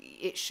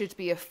it should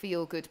be a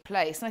feel-good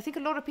place. And I think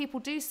a lot of people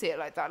do see it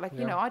like that. Like,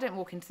 you know, I don't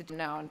walk into the gym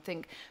now and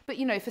think, but,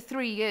 you know, for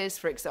 3 years,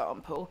 for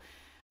example,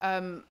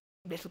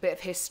 little bit of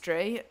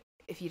history,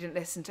 if you didn't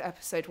listen to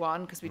episode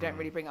 1, because we don't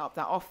really bring it up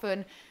that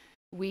often,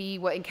 we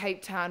were in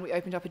Cape Town. We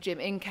opened up a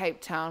gym in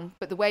Cape Town.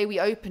 But the way we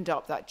opened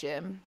up that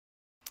gym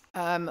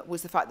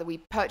was the fact that we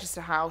purchased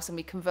a house and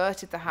we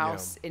converted the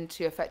house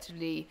into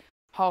effectively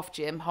half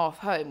gym, half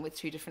home, with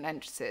 2 different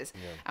entrances.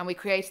 And we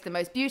created the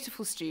most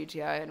beautiful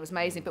studio, and it was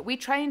amazing. But we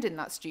trained in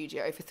that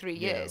studio for 3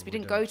 years. We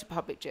didn't go to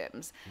public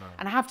gyms. No.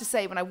 And I have to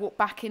say, when I walked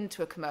back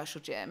into a commercial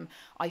gym,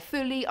 I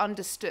fully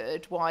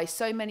understood why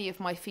so many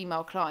of my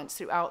female clients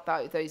throughout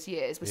those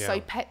years were so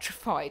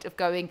petrified of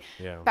going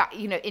back,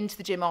 you know, into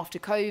the gym after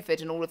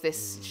COVID and all of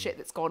this shit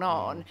that's gone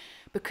on,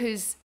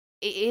 because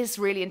it is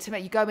really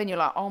intimate. You go in, you're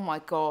like, oh my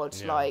God,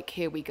 like,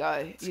 here we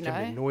go. It's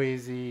gonna be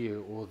noisy,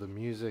 or the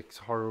music's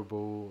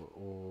horrible,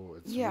 or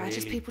it's really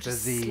just people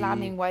busy, just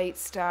slamming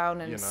weights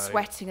down and, you know,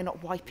 sweating and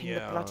not wiping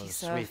the bloody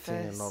surface.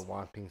 Sweating and not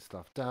wiping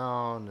stuff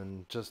down,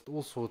 and just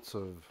all sorts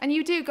of. And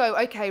you do go,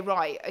 okay,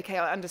 right, okay,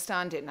 I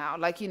understand it now.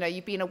 Like, you know,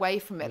 you've been away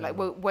from it. Like,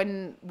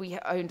 when we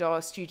owned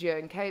our studio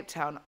in Cape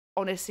Town,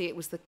 honestly, it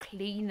was the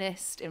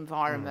cleanest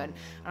environment.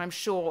 And I'm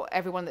sure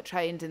everyone that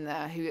trained in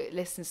there who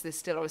listens to this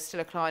still, or is still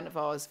a client of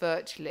ours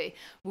virtually,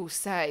 will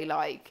say,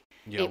 like,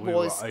 it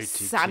was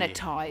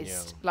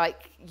sanitized.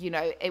 Like, you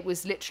know, it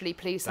was literally,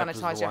 please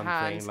sanitize your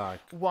hands,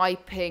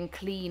 wiping,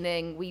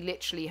 cleaning. We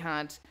literally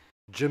had.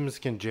 Gyms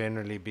can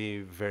generally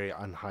be very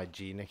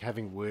unhygienic.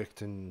 Having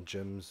worked in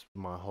gyms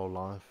my whole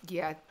life.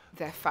 Yeah,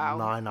 they're foul.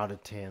 9 out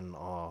of 10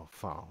 are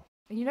foul.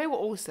 And you know what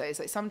also is,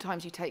 like,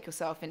 sometimes you take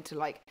yourself into,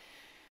 like,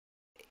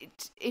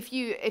 if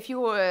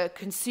you're a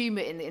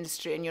consumer in the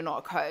industry and you're not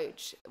a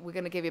coach, we're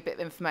going to give you a bit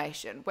of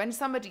information. When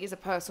somebody is a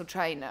personal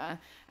trainer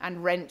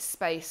and rents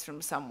space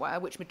from somewhere,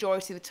 which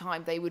majority of the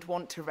time they would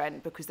want to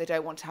rent because they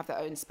don't want to have their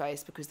own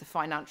space because the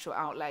financial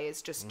outlay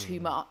is just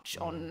too much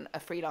on a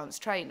freelance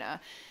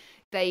trainer,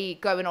 they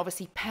go and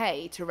obviously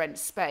pay to rent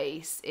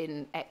space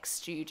in X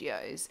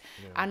studios.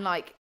 And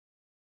like,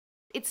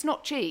 it's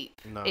not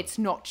cheap. No. It's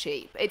not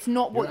cheap. It's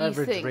not what Your you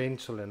think. average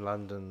rental in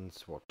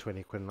London's what,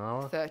 20 quid an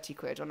hour? 30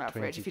 quid on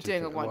average. 20 If you're to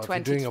doing a 30. one, Well,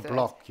 20 if you're doing to a 30.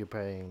 block, you're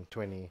paying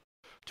 20,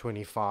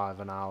 25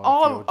 an hour.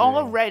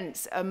 Our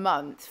rents a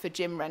month for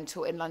gym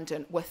rental in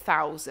London were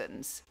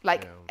thousands.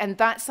 Like, and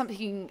that's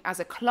something as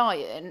a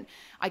client,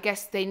 I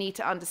guess they need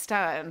to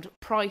understand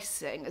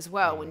pricing as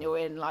well when you're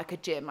in like a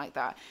gym like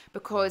that.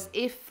 Because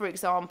if, for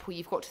example,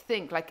 you've got to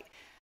think like,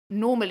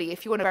 normally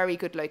if you're in a very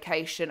good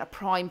location, a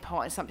prime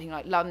part in something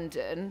like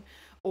London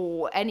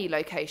or any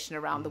location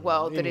around the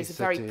world that is a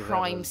very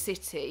prime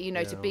city, you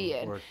know, to be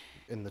in.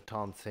 In the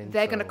town centre,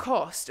 they're going to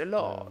cost a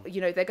lot.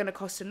 You know, they're going to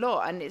cost a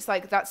lot, and it's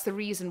like that's the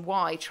reason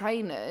why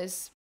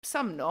trainers,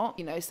 some not,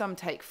 you know, some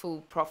take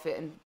full profit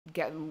and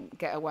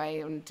get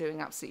away and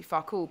doing absolutely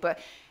fuck all, but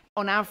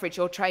on average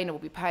your trainer will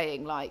be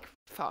paying like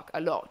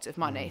a lot of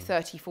money,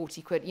 30,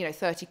 40 quid, you know,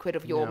 30 quid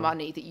of your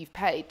money that you've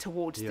paid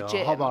towards the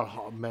gym. How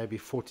about maybe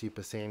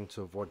 40%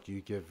 of what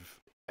you give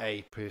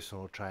a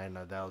personal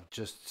trainer, they'll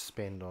just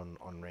spend on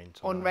rent.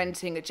 On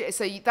renting a gym.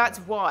 So that's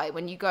why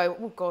when you go,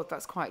 oh God,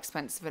 that's quite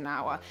expensive an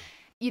hour.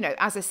 You know,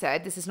 as I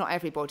said, this is not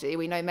everybody.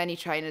 We know many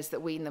trainers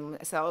that wean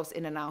themselves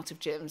in and out of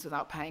gyms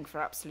without paying for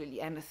absolutely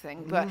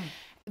anything. But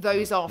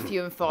those are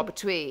few and far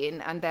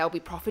between, and they'll be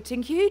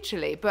profiting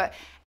hugely. But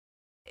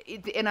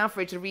in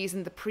average, the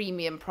reason the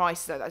premium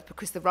prices are that's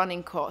because the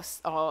running costs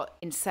are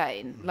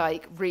insane,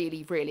 like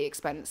really, really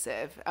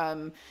expensive.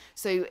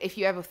 So if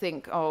you ever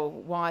think, oh,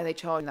 why are they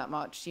charging that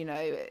much? You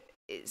know,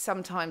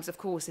 sometimes, of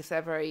course, if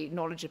they're very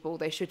knowledgeable,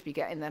 they should be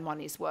getting their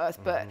money's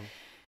worth. But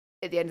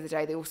at the end of the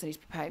day, they also need to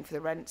be paying for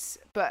the rents.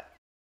 But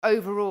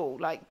overall,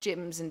 like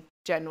gyms in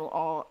general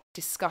are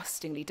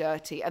disgustingly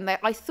dirty. And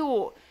I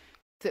thought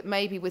that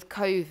maybe with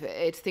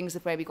COVID, things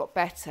have maybe got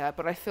better,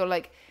 but I feel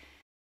like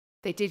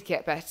they did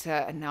get better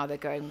and now they're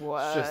going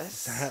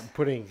worse. Just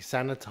putting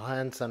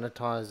hand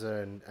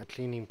sanitizer and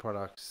cleaning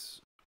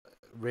products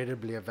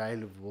readily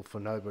available for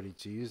nobody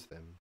to use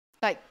them.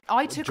 Like,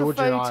 I took George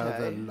a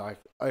photo. And I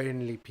are the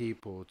only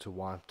people to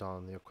wipe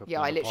down the equipment. Yeah,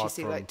 I literally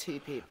see like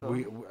two people.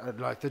 We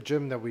like the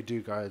gym that we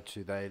do go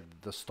to.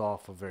 The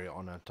staff are very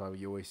on it.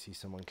 You always see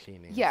someone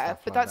cleaning. Yeah,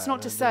 but that's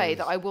not to say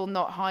that I will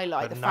not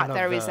highlight the fact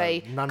there is a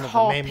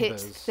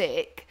carpet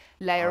thick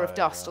layer of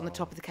dust on the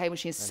top of the K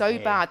machine. It's so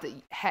bad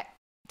that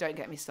don't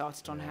get me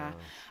started on hair.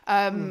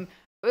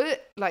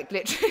 Like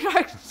literally,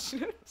 like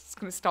just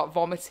gonna start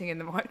vomiting in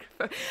the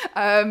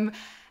microphone.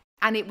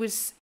 And it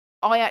was.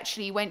 I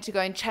actually went to go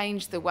and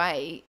change the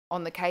weight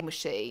on the K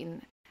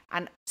machine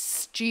and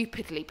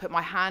stupidly put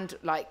my hand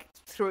like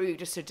through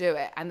just to do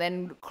it and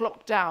then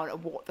clocked down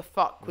at what the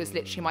fuck was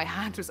literally my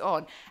hand was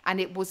on,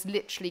 and it was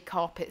literally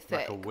carpet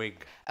thick.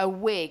 Like a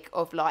wig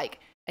of like,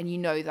 and you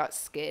know that's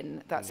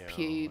skin, that's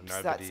pubes.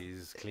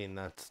 Nobody's cleaned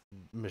that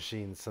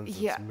machine since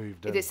it's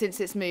moved in. Since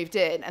it's moved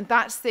in. And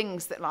that's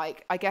things that,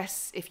 like, I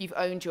guess if you've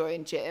owned your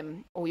own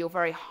gym or you're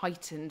very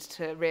heightened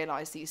to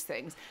realise these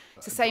things.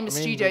 It's the same as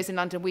studios in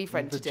London we've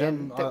rented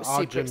in that was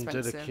super expensive.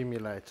 Our gym did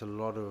accumulate a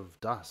lot of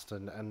dust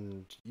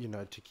and you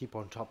know, to keep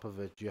on top of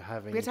it, you're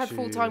having we had to have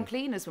full-time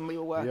cleaners when we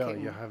were working.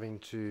 Yeah, you're having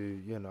to,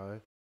 you know,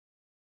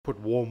 put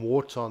warm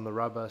water on the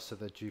rubber so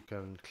that you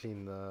can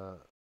clean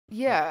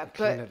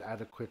it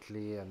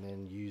adequately and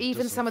then use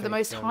even some of the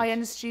most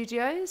high-end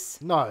studios.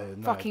 No,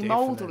 fucking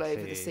mold all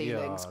over the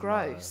ceilings.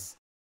 Gross.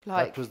 No.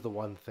 Like, that was the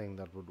one thing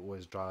that would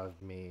always drive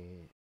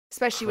me.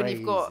 Especially when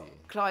you've got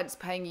clients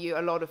paying you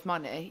a lot of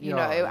money, you know,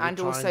 and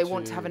also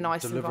want to have a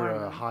nice environment.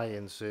 Deliver a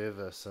high-end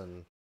service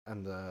and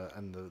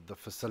the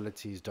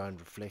facilities don't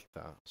reflect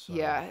that. So.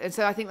 Yeah, and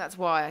so I think that's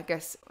why I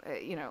guess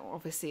you know,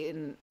 obviously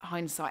in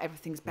hindsight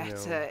everything's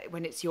better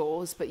when it's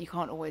yours, but you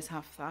can't always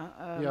have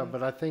that.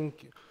 But I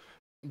think,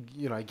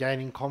 you know,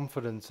 gaining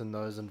confidence in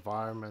those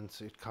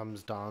environments, it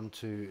comes down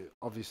to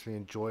obviously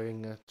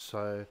enjoying it.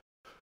 So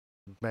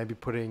maybe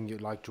putting,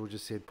 like Georgia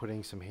said,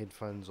 putting some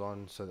headphones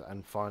on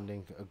and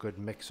finding a good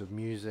mix of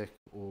music,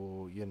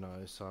 or, you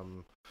know,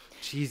 some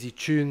cheesy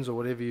tunes or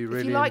whatever you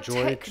really enjoy. If you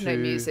like techno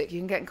music, you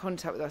can get in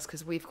contact with us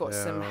because we've got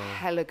some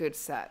hella good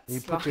sets.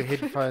 You put your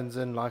headphones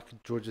in, like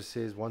Georgia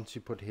says, once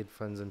you put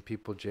headphones in,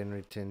 people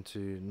generally tend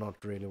to not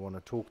really want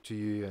to talk to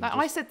you. And like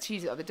I said to you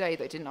the other day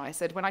though, didn't I? I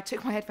said when I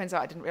took my headphones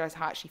out, I didn't realise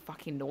how actually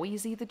fucking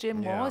noisy the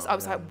gym was. I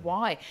was like,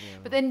 why?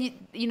 But then,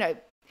 you know,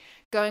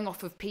 going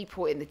off of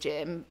people in the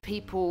gym,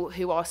 people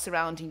who are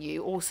surrounding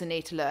you also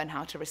need to learn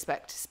how to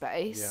respect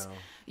space,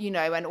 you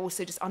know, and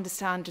also just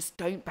understand, just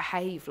don't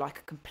behave like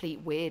a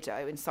complete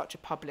weirdo in such a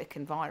public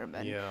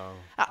environment. Yeah.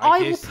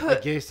 I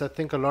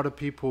think a lot of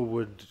people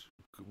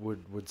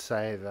would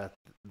say that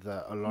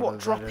a lot of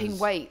dropping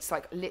weights,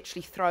 like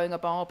literally throwing a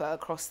barbell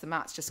across the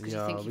mats just because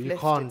you think you've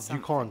lifted something.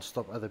 You can't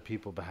stop other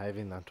people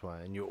behaving that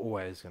way, and you're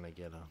always going to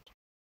get it.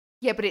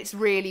 Yeah, but it's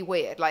really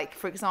weird. Like,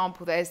 for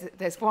example,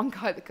 there's one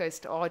guy that goes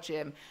to our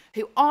gym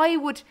who I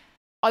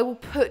will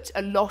put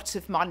a lot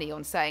of money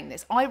on saying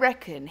this. I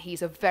reckon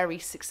he's a very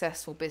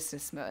successful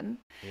businessman.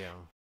 Yeah.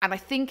 And I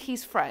think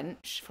he's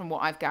French, from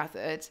what I've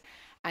gathered.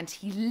 and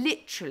he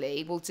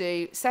literally will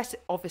do set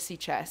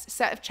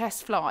of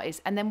chest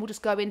flies, and then we'll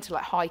just go into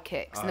like high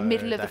kicks in the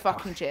middle of the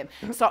fucking gym,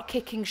 start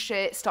kicking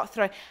shit, start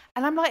throwing,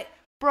 and I'm like,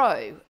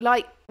 bro,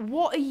 like,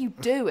 what are you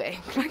doing?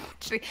 Like,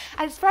 literally.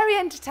 And it's very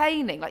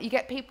entertaining. Like, you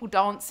get people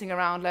dancing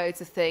around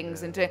loads of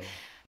things and doing,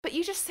 but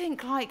you just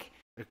think like,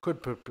 it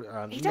could put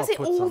he does it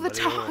all the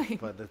time. Off,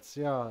 but it's.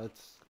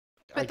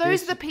 But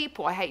those are the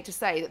people, I hate to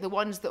say, that the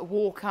ones that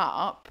walk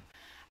up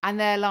and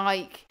they're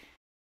like,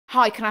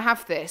 hi, can I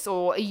have this?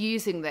 Or are you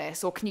using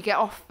this? Or can you get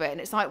off it?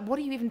 And it's like, what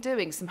are you even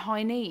doing? Some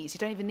high knees. You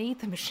don't even need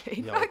the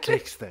machine. Yeah,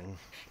 texting.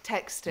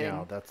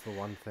 Yeah, that's the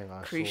one thing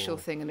I crucial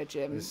saw. thing in a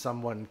gym.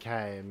 Someone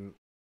came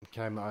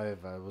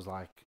over, was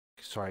like,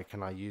 sorry,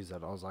 can I use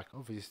it? I was like,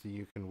 obviously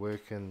you can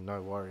work in,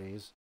 no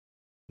worries.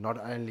 Not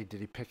only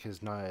did he pick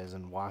his nose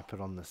and wipe it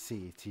on the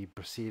seat, he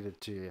proceeded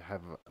to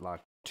have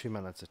like 2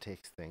 minutes of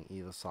texting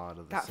either side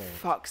of the seat.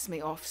 That fucks me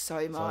off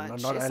so much.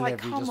 So not it's only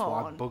like, have you just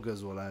wiped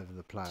boogers all over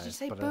the place. Did you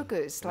say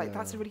boogers? Like,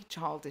 that's a really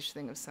childish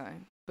thing of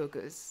saying.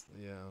 Boogers.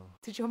 Yeah.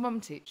 Did your mum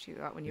teach you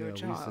that when you were a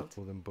child? We used to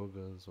call them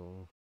boogers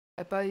or...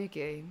 A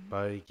bogey.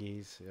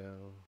 Bogies, yeah.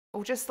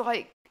 Or just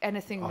like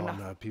anything...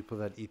 no, people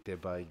that eat their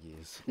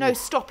bogies. No,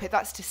 stop it.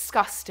 That's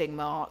disgusting,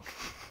 Mark.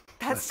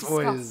 That's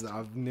disgusting.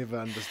 I've never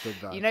understood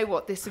that. You know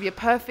what? This would be a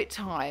perfect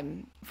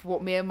time for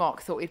what me and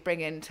Mark thought we'd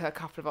bring into a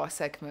couple of our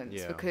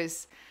segments,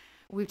 because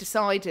we've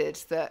decided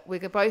that we're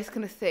both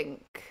going to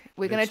think,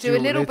 we're going to do a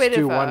little bit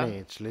of one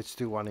each. Let's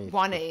do one each.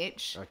 One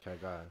each. Okay,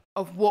 go.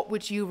 Of what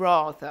would you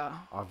rather?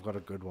 I've got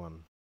a good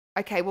one.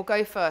 Okay, we'll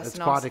go first.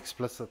 It's quite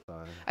explicit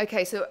though.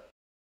 Okay, so,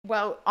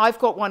 well, I've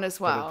got one as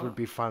well. But it would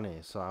be funny,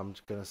 so I'm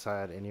just going to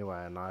say it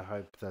anyway, and I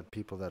hope that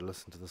people that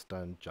listen to this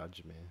don't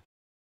judge me.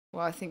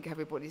 Well, I think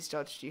everybody's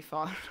judged you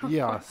fine.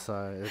 Yeah,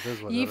 so it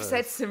is what You've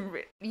said some...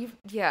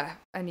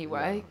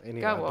 anyway.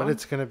 Go on. But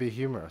it's going to be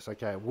humorous.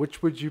 Okay,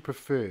 which would you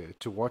prefer,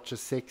 to watch a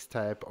sex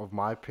tape of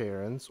my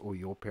parents or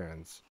your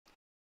parents?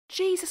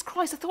 Jesus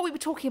Christ, I thought we were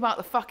talking about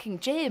the fucking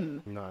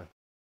gym. No.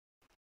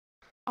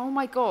 Oh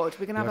my God,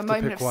 we're going to have a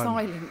moment of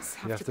silence.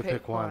 You have to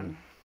pick one.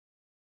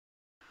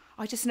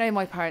 I just know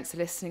my parents are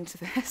listening to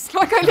this.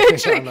 Like, I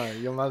literally... I know,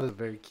 your mother's a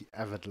very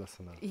avid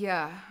listener.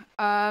 Yeah.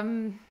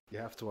 You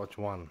have to watch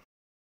one.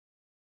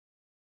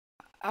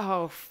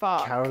 Oh,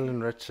 fuck. Carol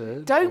and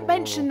Richard. Don't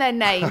mention their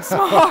names,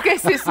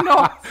 Marcus. It's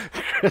not.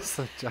 Chris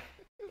and Jack.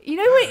 You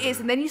know what it is?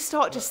 And then you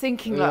start just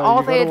thinking, like,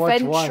 are they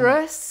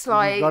adventurous?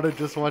 Like, you got to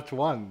just watch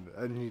one.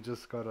 And you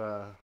just got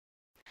to...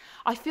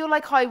 I feel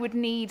like I would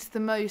need the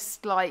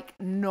most, like,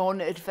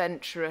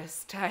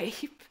 non-adventurous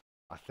tape.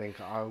 I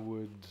think I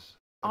would...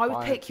 I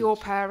would pick your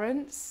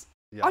parents.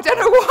 Yeah, I don't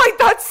know why.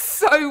 That's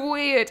so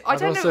weird.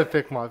 I'd also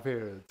pick my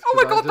parents. Oh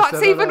my God,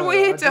 that's even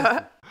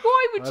weirder.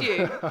 Why would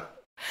you?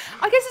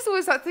 I guess it's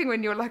always that thing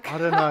when you're like... I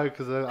don't know,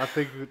 because I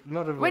think...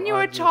 when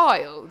you're a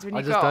child, when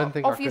you go, don't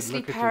think obviously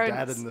I could look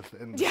parents... at your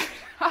dad in the...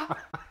 Yeah.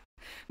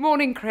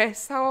 Morning,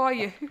 Chris. How are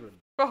you?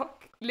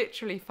 Fuck.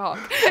 Literally fuck.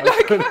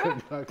 I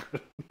couldn't.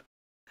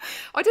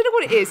 I don't know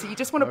what it is. You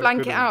just want to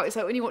blank it out. It's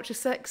like when you watch a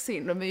sex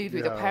scene in a movie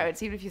with your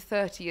parents, even if you're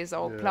 30 years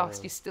old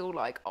plus, you're still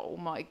like, oh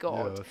my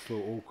God. Yeah, it's so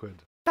awkward.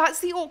 That's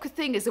the awkward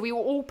thing, is that we were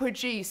all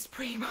produced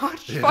pretty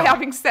much by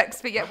having sex,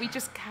 but yet we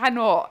just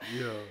cannot.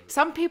 Yeah.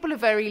 Some people are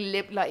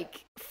very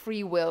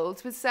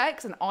free-willed with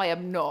sex, and I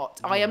am not.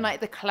 I am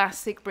like the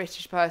classic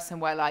British person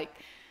where like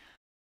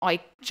I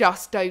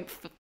just don't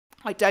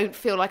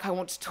feel like I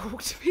want to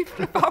talk to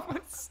people about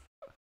this.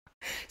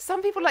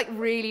 Some people like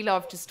really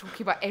love just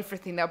talking about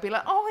everything. They'll be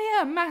like, "Oh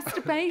yeah,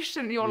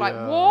 masturbation." And you're like,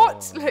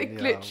 "What?"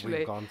 Like literally.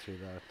 We've gone through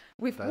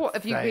that. What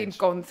have you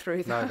gone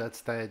through? No, that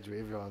stage where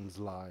everyone's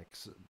like,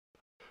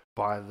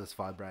 buy this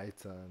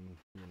vibrator. And,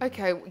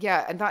 Okay,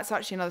 yeah, and that's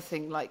actually another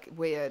thing, like,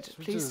 weird.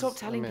 Please stop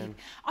telling me.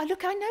 I know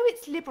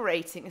it's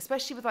liberating,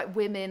 especially with, like,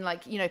 women,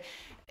 like, you know,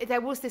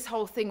 there was this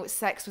whole thing with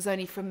sex was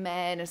only for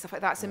men and stuff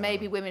like that, so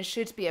maybe women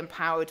should be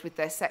empowered with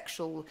their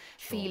sexual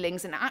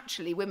feelings, and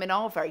actually women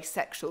are very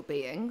sexual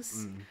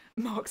beings.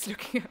 Mark's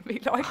looking at me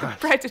like a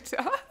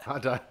predator. I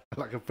don't,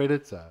 like a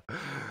predator.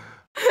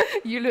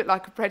 You look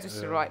like a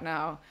predator right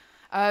now.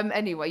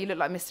 Anyway, you look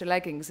like Mr.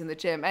 Leggings in the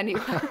gym.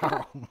 Anyway.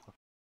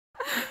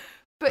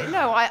 But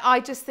no, I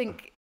just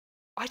think,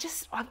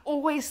 I've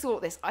always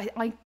thought this.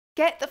 I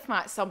get the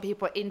fact some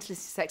people are into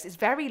sex. It's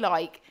very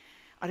like,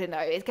 I don't know,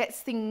 it gets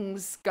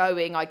things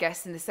going, I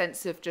guess, in the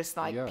sense of just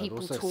like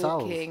people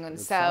talking and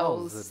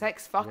sells.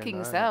 Sex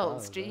fucking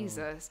sells,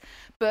 Jesus.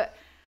 But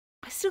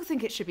I still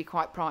think it should be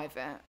quite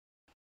private.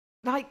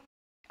 Like,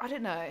 I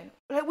don't know.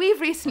 Like,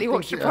 we've recently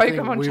watched a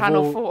program on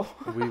Channel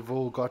 4. We've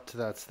all got to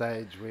that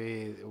stage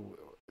where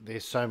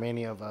there's so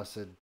many of us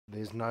that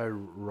there's no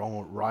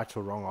right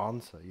or wrong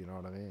answer, you know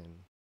what I mean?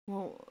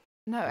 Well,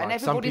 no, like, and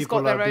everybody's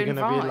got their own vibe. Some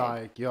people are going to be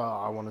like, yeah,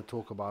 I want to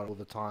talk about it all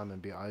the time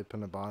and be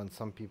open about it, and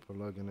some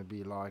people are going to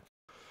be like,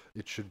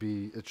 it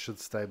should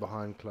stay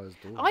behind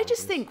closed doors. I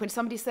just think when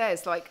somebody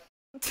says, like,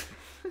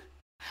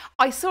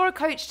 I saw a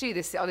coach do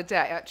this the other day,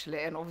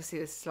 actually, and obviously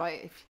this is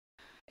like,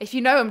 if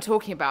you know I'm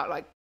talking about,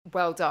 like,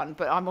 well done,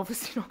 but I'm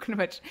obviously not going to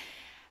mention.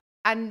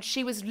 And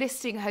she was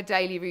listing her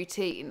daily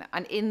routine,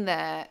 and in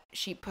there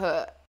she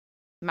put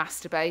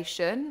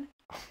masturbation.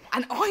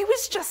 And I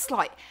was just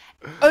like,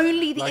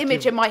 only the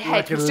image in my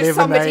head was just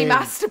somebody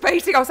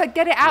masturbating. I was like,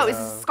 get it out.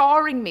 It's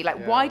scarring me.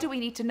 Like, why do we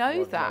need to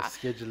know that? Like,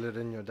 schedule it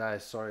in your day.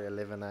 Sorry,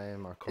 11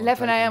 a.m. I can't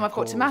 11 a.m. I've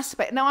got to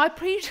masturbate. No, I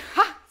appreciate...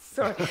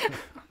 Sorry.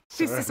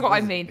 This is what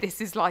I mean.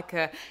 This is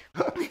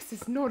this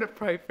is not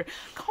appropriate.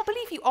 I can't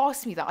believe you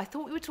asked me that. I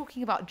thought we were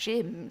talking about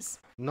gyms.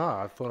 No,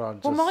 I thought I'd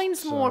just... Well,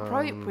 mine's more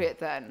appropriate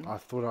then. I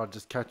thought I'd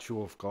just catch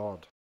you off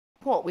guard.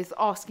 What, with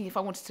asking if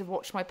I wanted to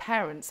watch my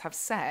parents have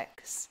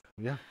sex?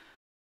 Yeah.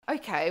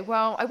 Okay,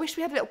 well, I wish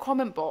we had a little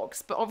comment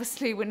box, but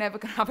obviously we're never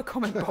going to have a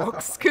comment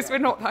box because we're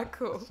not that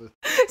cool.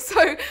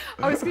 So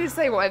I was going to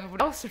say what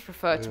everyone else would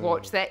prefer to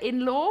watch, their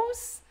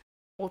in-laws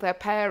or their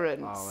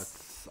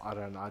parents.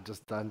 I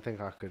just don't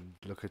think I could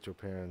look at your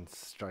parents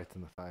straight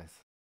in the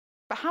face.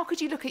 But how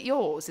could you look at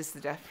yours is the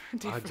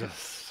difference.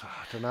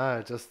 I don't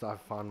know, I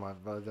find my...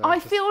 I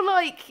feel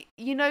like,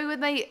 you know, when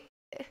they...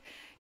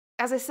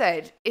 As I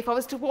said, if I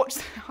was to watch...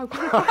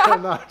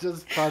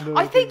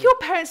 I think your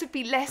parents would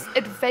be less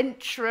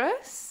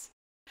adventurous.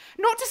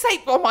 Not to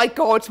say, oh my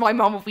God, my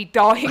mum will be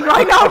dying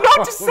right now.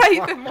 Not to say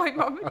that my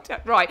mum and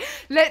dad... Right,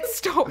 let's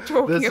stop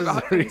talking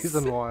about this. This is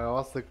the reason why I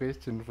asked the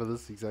question for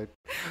this exact...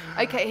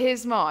 Okay,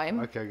 here's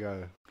mine. Okay,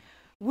 go.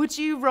 Would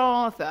you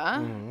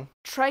rather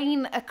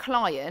train a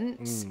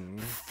client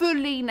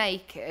fully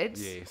naked,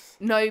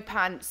 no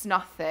pants,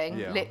 nothing,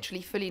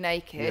 literally fully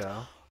naked,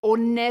 or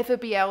never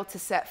be able to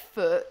set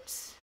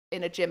foot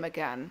in a gym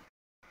again?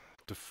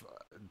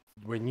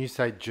 When you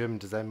say gym,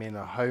 does that mean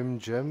a home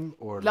gym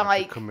or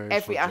like a commercial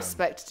every gym?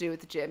 aspect to do with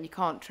the gym? You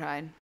can't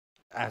train.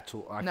 At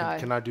all? No.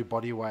 Can I do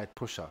body weight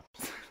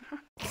push-ups?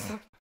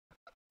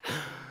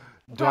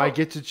 Do I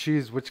get to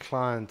choose which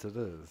client it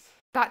is?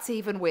 That's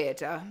even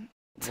weirder.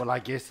 Well, I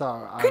guess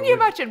Can you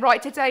imagine?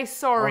 Right, today,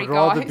 sorry, I'd guys.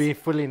 rather be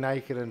fully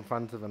naked in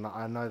front of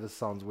I know this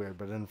sounds weird,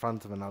 but in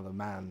front of another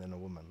man than a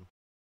woman.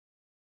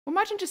 Well,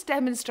 imagine just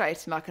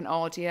demonstrating like an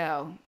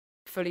RDL,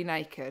 fully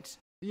naked.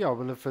 Yeah,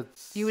 well, if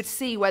it's... You would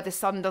see where the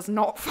sun does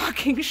not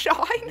fucking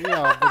shine.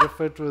 Yeah, but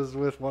if it was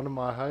with one of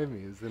my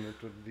homies, then it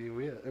would be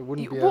weird. It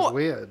wouldn't be as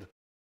weird.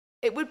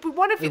 It would be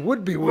one of... It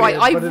would be weird,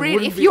 right, but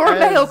if you're a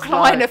male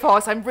client of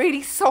ours, I'm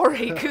really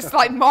sorry, because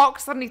like Mark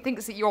suddenly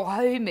thinks that you're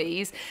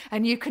homies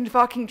and you can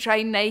fucking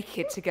train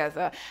naked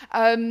together.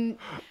 I don't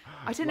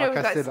know if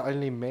that's... Like I said,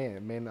 only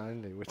men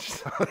only, which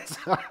sounds...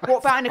 What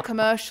about in a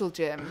commercial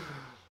gym?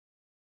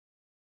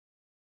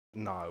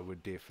 No, I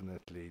would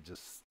definitely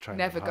just train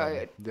Never at home.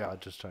 go. Yeah,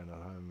 I'd just train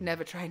at home.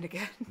 Never train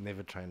again.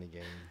 Never train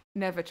again.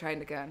 Never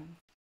train again.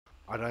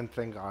 I don't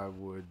think I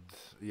would...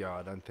 Yeah,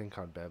 I don't think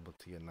I'd be able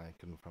to get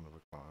naked in front of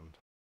a client.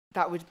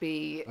 That would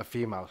be... A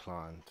female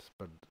client,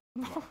 but...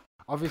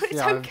 Obviously,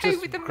 but I've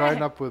just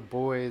grown up with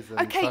boys and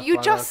okay, stuff you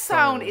like just that,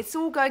 sound... It's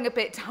all going a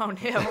bit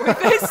downhill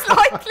with this,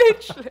 like,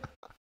 literally...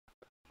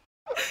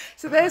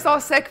 So there's our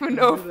segment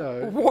of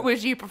what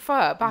would you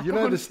prefer?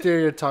 The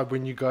stereotype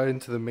when you go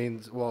into the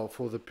men's, well,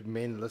 for the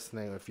men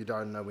listening, if you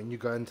don't know, when you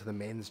go into the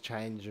men's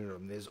changing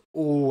room, there's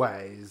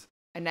always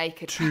a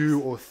naked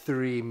 2 or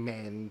 3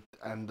 men,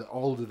 and the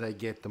older they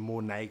get, the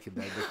more naked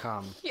they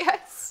become.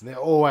 Yes. And they're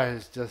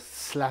always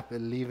just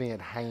leaving it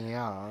hanging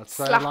out.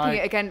 So slapping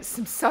it against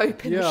some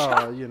soap in the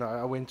shower. Yeah,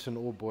 I went to an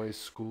all-boys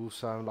school,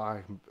 so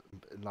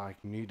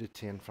like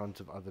nudity in front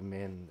of other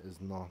men is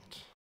not...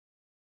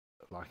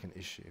 like an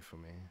issue for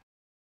me.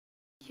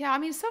 Yeah, I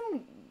mean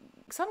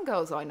some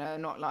girls I know are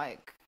not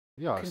like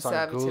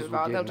conservative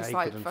about. They'll just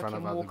like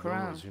fucking walk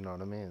around. Girls, you know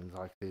what I mean?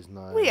 Like there's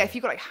no. Well, yeah, if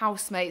you've got like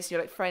housemates, you're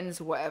like friends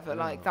or whatever,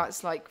 like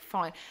that's like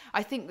fine.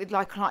 I think with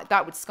like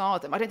that would scar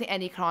them. I don't think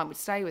any client would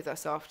stay with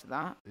us after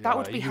that. Yeah, that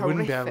would be horrific. You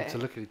wouldn't be able to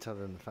look at each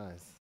other in the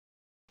face.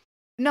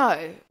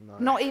 No,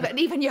 not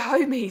even your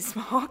homies,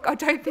 Mark. I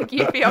don't think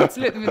you'd be able to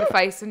look them in the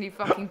face when you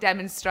fucking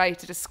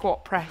demonstrated a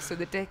squat press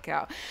with a dick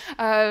out.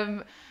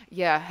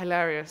 Yeah,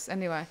 hilarious.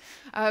 Anyway,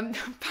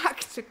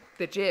 back to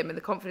the gym and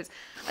the confidence.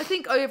 I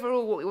think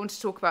overall what we want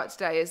to talk about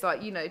today is like,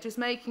 just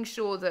making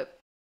sure that,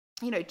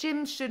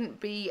 gyms shouldn't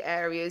be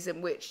areas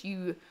in which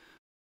you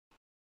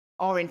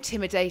are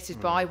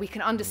intimidated by. We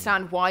can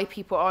understand why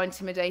people are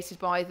intimidated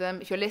by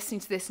them. If you're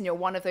listening to this and you're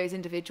one of those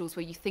individuals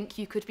where you think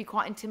you could be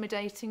quite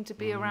intimidating to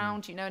be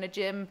around, in a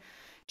gym,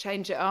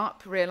 change it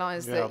up,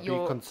 realise that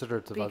you're... be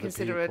considerate of other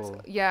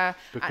people. Yeah.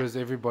 Because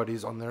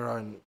everybody's on their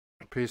own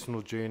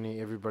personal journey,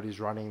 everybody's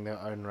running their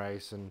own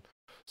race, and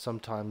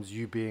sometimes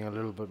you being a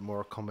little bit more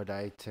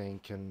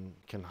accommodating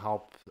can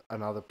help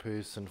another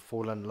person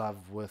fall in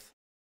love with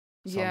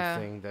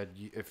something that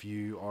if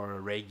you are a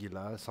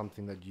regular,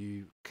 something that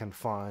you can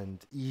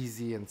find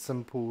easy and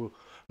simple,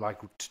 like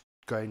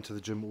going to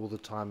the gym all the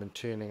time and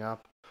turning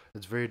up.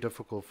 It's very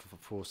difficult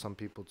for some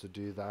people to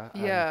do that.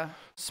 Yeah.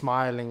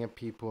 Smiling at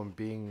people and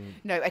being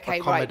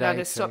right, now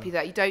to stop you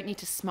there. You don't need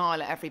to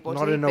smile at everybody.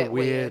 Not in a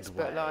weird way.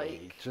 But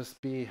like...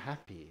 Just be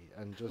happy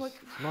and just...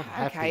 not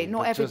happy. Okay,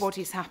 not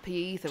everybody's happy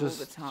either all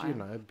the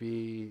time.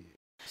 Be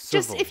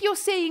civil. Just if you're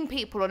seeing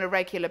people on a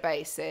regular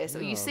basis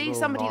or you see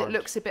somebody that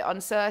looks a bit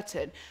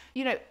uncertain,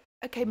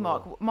 Okay,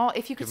 Mark,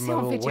 if you could Give him see a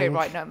on little video wink.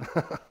 right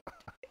now.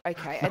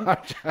 Okay, and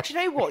do you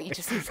know what? You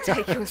just need to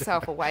take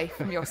yourself away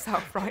from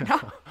yourself right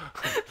now.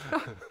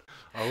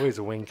 I always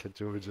wink at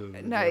Georgia.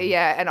 No,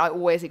 yeah, and I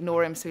always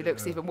ignore him so he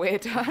looks even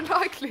weirder.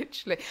 Like,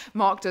 literally.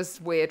 Mark does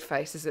weird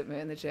faces at me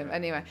in the gym.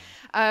 Anyway,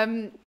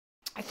 I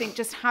think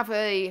just have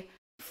a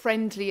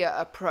friendlier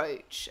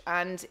approach,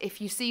 and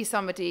if you see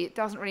somebody that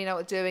doesn't really know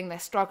what they're doing, they're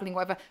struggling,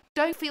 whatever,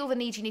 don't feel the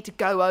need you need to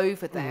go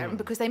over there,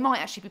 because they might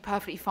actually be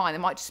perfectly fine. They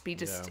might just be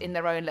in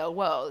their own little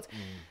world.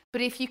 But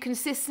if you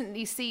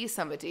consistently see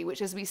somebody,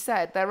 which, as we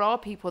said, there are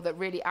people that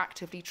really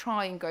actively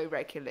try and go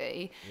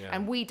regularly,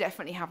 and we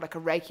definitely have like a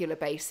regular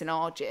base in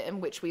our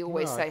gym, which we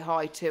always say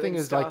hi to. The thing and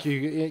is, stuff. like,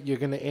 you're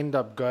going to end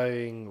up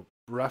going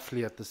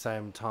roughly at the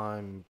same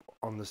time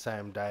on the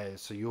same day,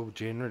 so you're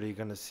generally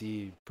going to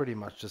see pretty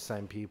much the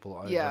same people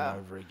over and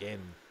over again.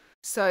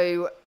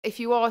 So if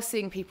you are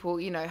seeing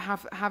people, you know,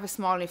 have a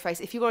smile on your face.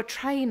 If you're a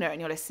trainer and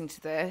you're listening to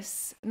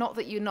this, not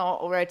that you're not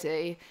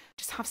already,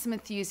 just have some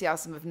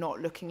enthusiasm of not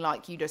looking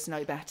like you just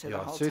know better the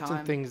whole certain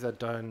time. things that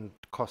don't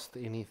cost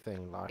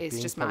anything, like It's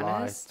being just polite,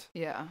 manners.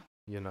 Yeah.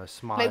 you know,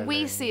 smiling. Like,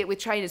 we see it with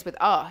trainers with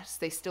us,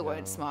 they still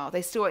won't smile.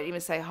 They still won't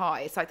even say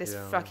hi. It's like this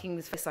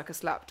fucking face like a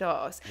slapped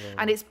ass.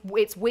 And it's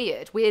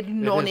weird,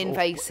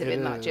 non-invasive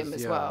in that gym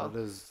as well.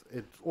 It's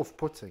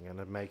off-putting, and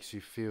it makes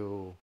you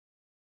feel...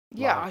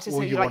 Yeah, like, I just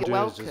all think you you're want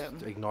like, to you're do welcome.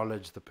 is just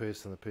acknowledge the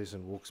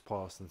person walks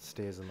past and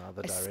stares in the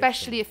other direction.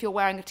 Especially if you're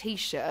wearing a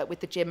t-shirt with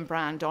the gym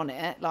brand on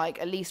it,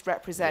 like, at least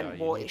represent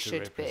what it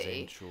should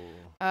be.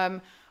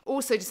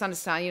 Also, just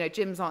understand, you know,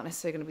 gyms aren't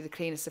necessarily going to be the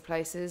cleanest of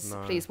places.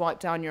 No. Please wipe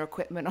down your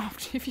equipment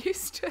after you've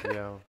used it.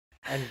 Yeah.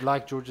 And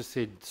like Georgia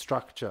said,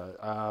 structure.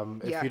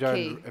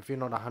 If you're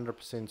not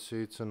 100%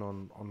 certain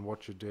on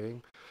what you're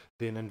doing,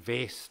 then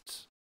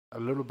invest a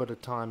little bit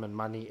of time and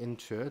money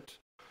into it.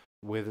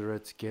 Whether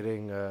it's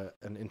getting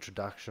an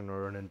introduction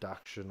or an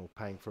induction, or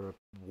paying for a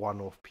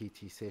one-off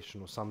PT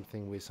session or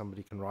something where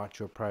somebody can write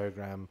you a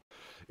program,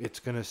 it's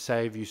going to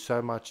save you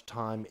so much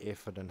time,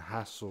 effort, and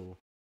hassle.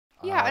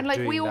 Yeah, and like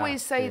we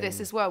always say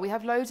this as well. We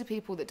have loads of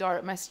people that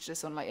direct message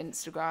us on like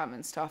Instagram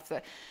and stuff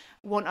that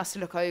want us to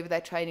look over their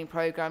training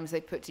programs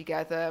they put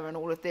together and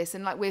all of this.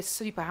 And like, we're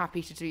super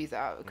happy to do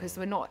that, because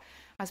we're not,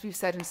 as we've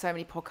said in so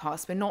many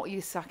podcasts, we're not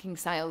your sucking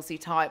salesy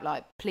type,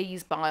 like,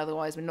 please buy,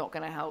 otherwise we're not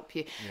going to help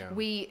you. Yeah.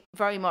 We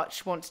very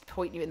much want to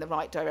point you in the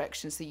right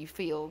direction so you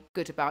feel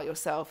good about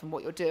yourself and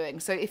what you're doing.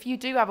 So if you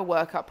do have a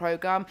workout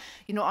program,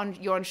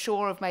 you're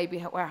unsure of maybe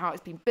how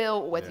it's been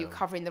built, or whether you're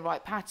covering the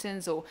right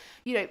patterns, or,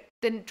 you know,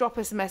 then drop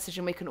us a message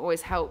and we can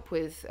always help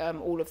with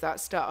all of that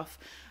stuff.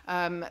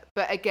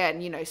 But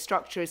again, you know,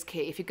 structure is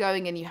key. If you're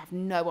going in, you have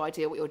no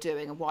idea what you're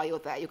doing and why you're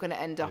there, you're going to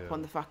end up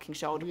on the fucking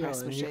shoulder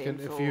press machine.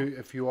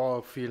 If you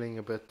are feeling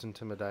a bit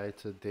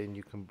intimidated, then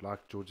you can,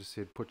 like Georgia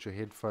said, put your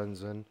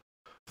headphones in,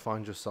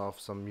 find yourself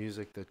some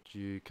music that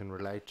you can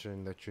relate to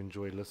and that you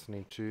enjoy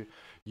listening to.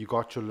 You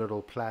got your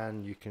little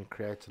plan, you can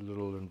create a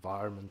little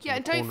environment. Yeah,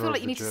 and don't feel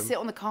like you need to sit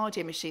on the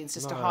cardio machines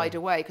just to hide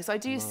away, because I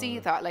do see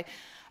that, like,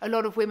 a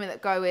lot of women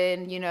that go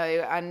in, you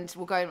know, and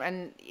will go,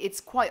 and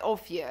it's quite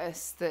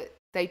obvious that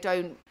they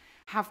don't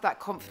have that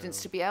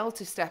confidence to be able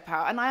to step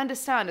out. And I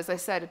understand, as I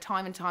said,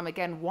 time and time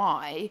again,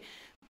 why.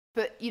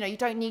 But, you know, you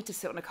don't need to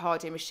sit on a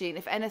cardio machine.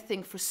 If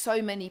anything, for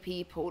so many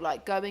people,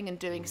 like, going and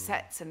doing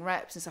sets and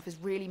reps and stuff is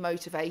really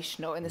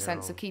motivational in the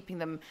sense of keeping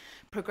them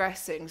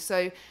progressing.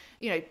 So,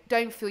 you know,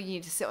 don't feel you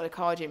need to sit on a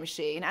cardio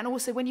machine. And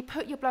also, when you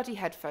put your bloody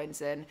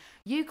headphones in,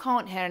 you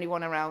can't hear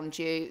anyone around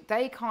you.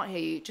 They can't hear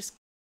you. Just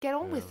get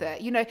on with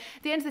it. You know,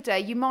 at the end of the day,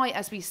 you might,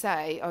 as we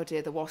say, oh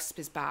dear, the wasp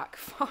is back.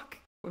 Fuck.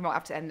 We might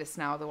have to end this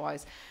now,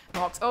 otherwise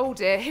Mark's, oh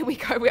dear, here we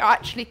go. We're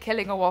actually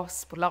killing a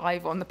wasp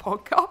live on the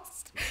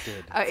podcast.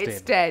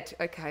 It's dead.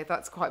 Okay,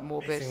 that's quite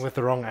morbid. Messing with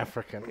the wrong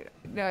African.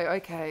 No,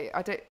 okay.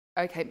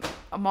 Okay,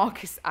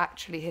 Mark is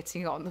actually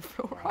hitting it on the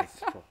floor right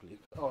now.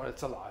 Oh,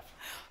 it's alive.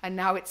 And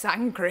now it's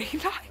angry.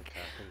 Like,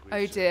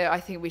 oh dear, I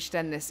think we should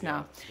end this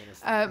now.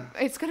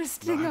 It's going to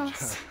sting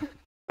us.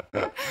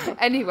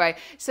 Anyway,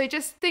 so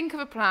just think of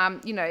a plan.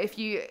 You know,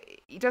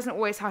 it doesn't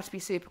always have to be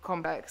super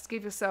complex.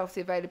 Give yourself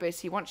the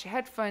availability. Once your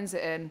headphones are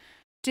in,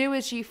 do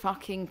as you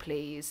fucking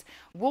please.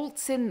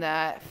 Waltz in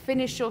there,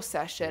 finish your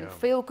session,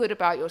 feel good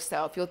about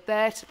yourself. You're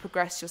there to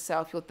progress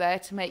yourself. You're there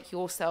to make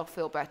yourself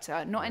feel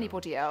better, not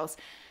anybody else.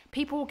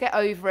 People will get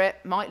over it,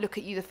 might look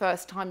at you the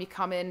first time you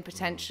come in,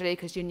 potentially,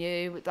 because you're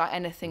new, like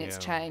anything, it's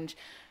changed.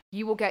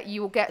 You will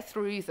get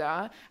through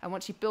that, and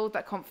once you build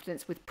that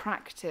confidence with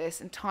practice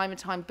and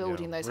time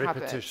building those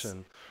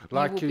repetition.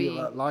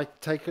 Habits,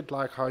 take it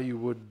like how you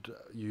would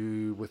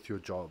with your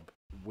job.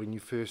 When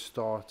you first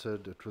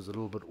started, it was a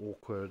little bit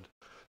awkward.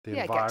 The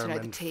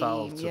environment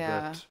felt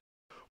a bit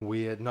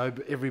weird. No,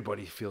 but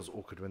everybody feels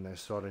awkward when they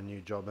start a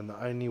new job, and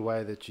the only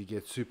way that you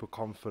get super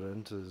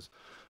confident is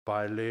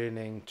by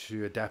learning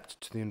to adapt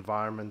to the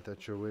environment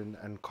that you're in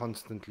and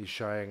constantly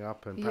showing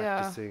up and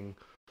practicing.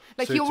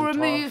 Like, you'll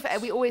remove,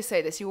 we always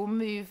say this, you'll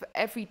remove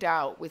every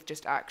doubt with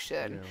just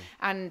action.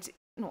 And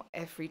not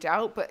every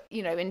doubt, but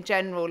in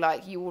general,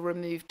 like, you will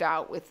remove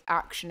doubt with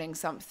actioning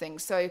something.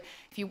 So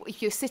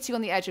if you're sitting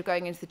on the edge of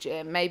going into the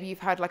gym, maybe you've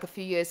had like a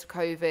few years of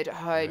COVID at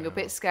home, you're a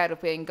bit scared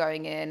of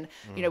going in.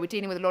 We're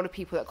dealing with a lot of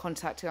people that are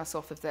contacting us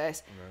off of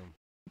this.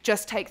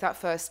 Just take that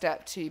first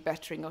step to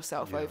bettering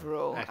yourself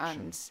overall.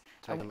 Action.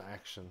 And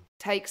action.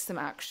 Take some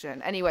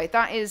action. Anyway,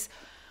 that is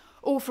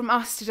all from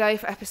us today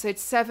for episode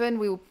 7.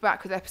 We will be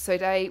back with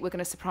episode 8. We're going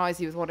to surprise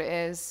you with what it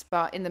is.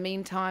 But in the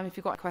meantime, if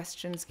you've got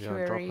questions,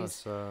 queries, drop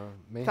us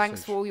a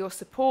thanks for all your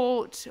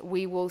support.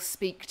 We will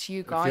speak to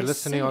you guys. If you're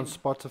listening soon. on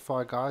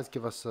Spotify, guys,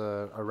 give us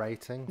a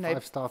rating. No,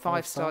 5 star.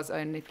 5 stars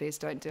only. Please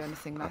don't do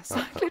anything less.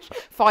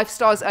 5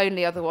 stars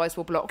only, otherwise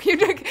we'll block you.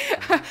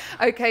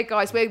 Okay,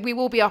 guys, we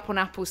will be up on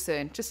Apple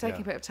soon. Just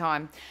taking a bit of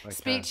time. Okay.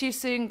 Speak to you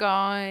soon,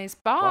 guys.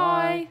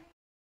 Bye.